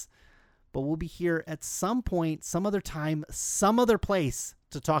happens, but we'll be here at some point, some other time, some other place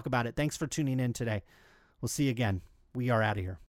to talk about it. Thanks for tuning in today. We'll see you again. We are out of here.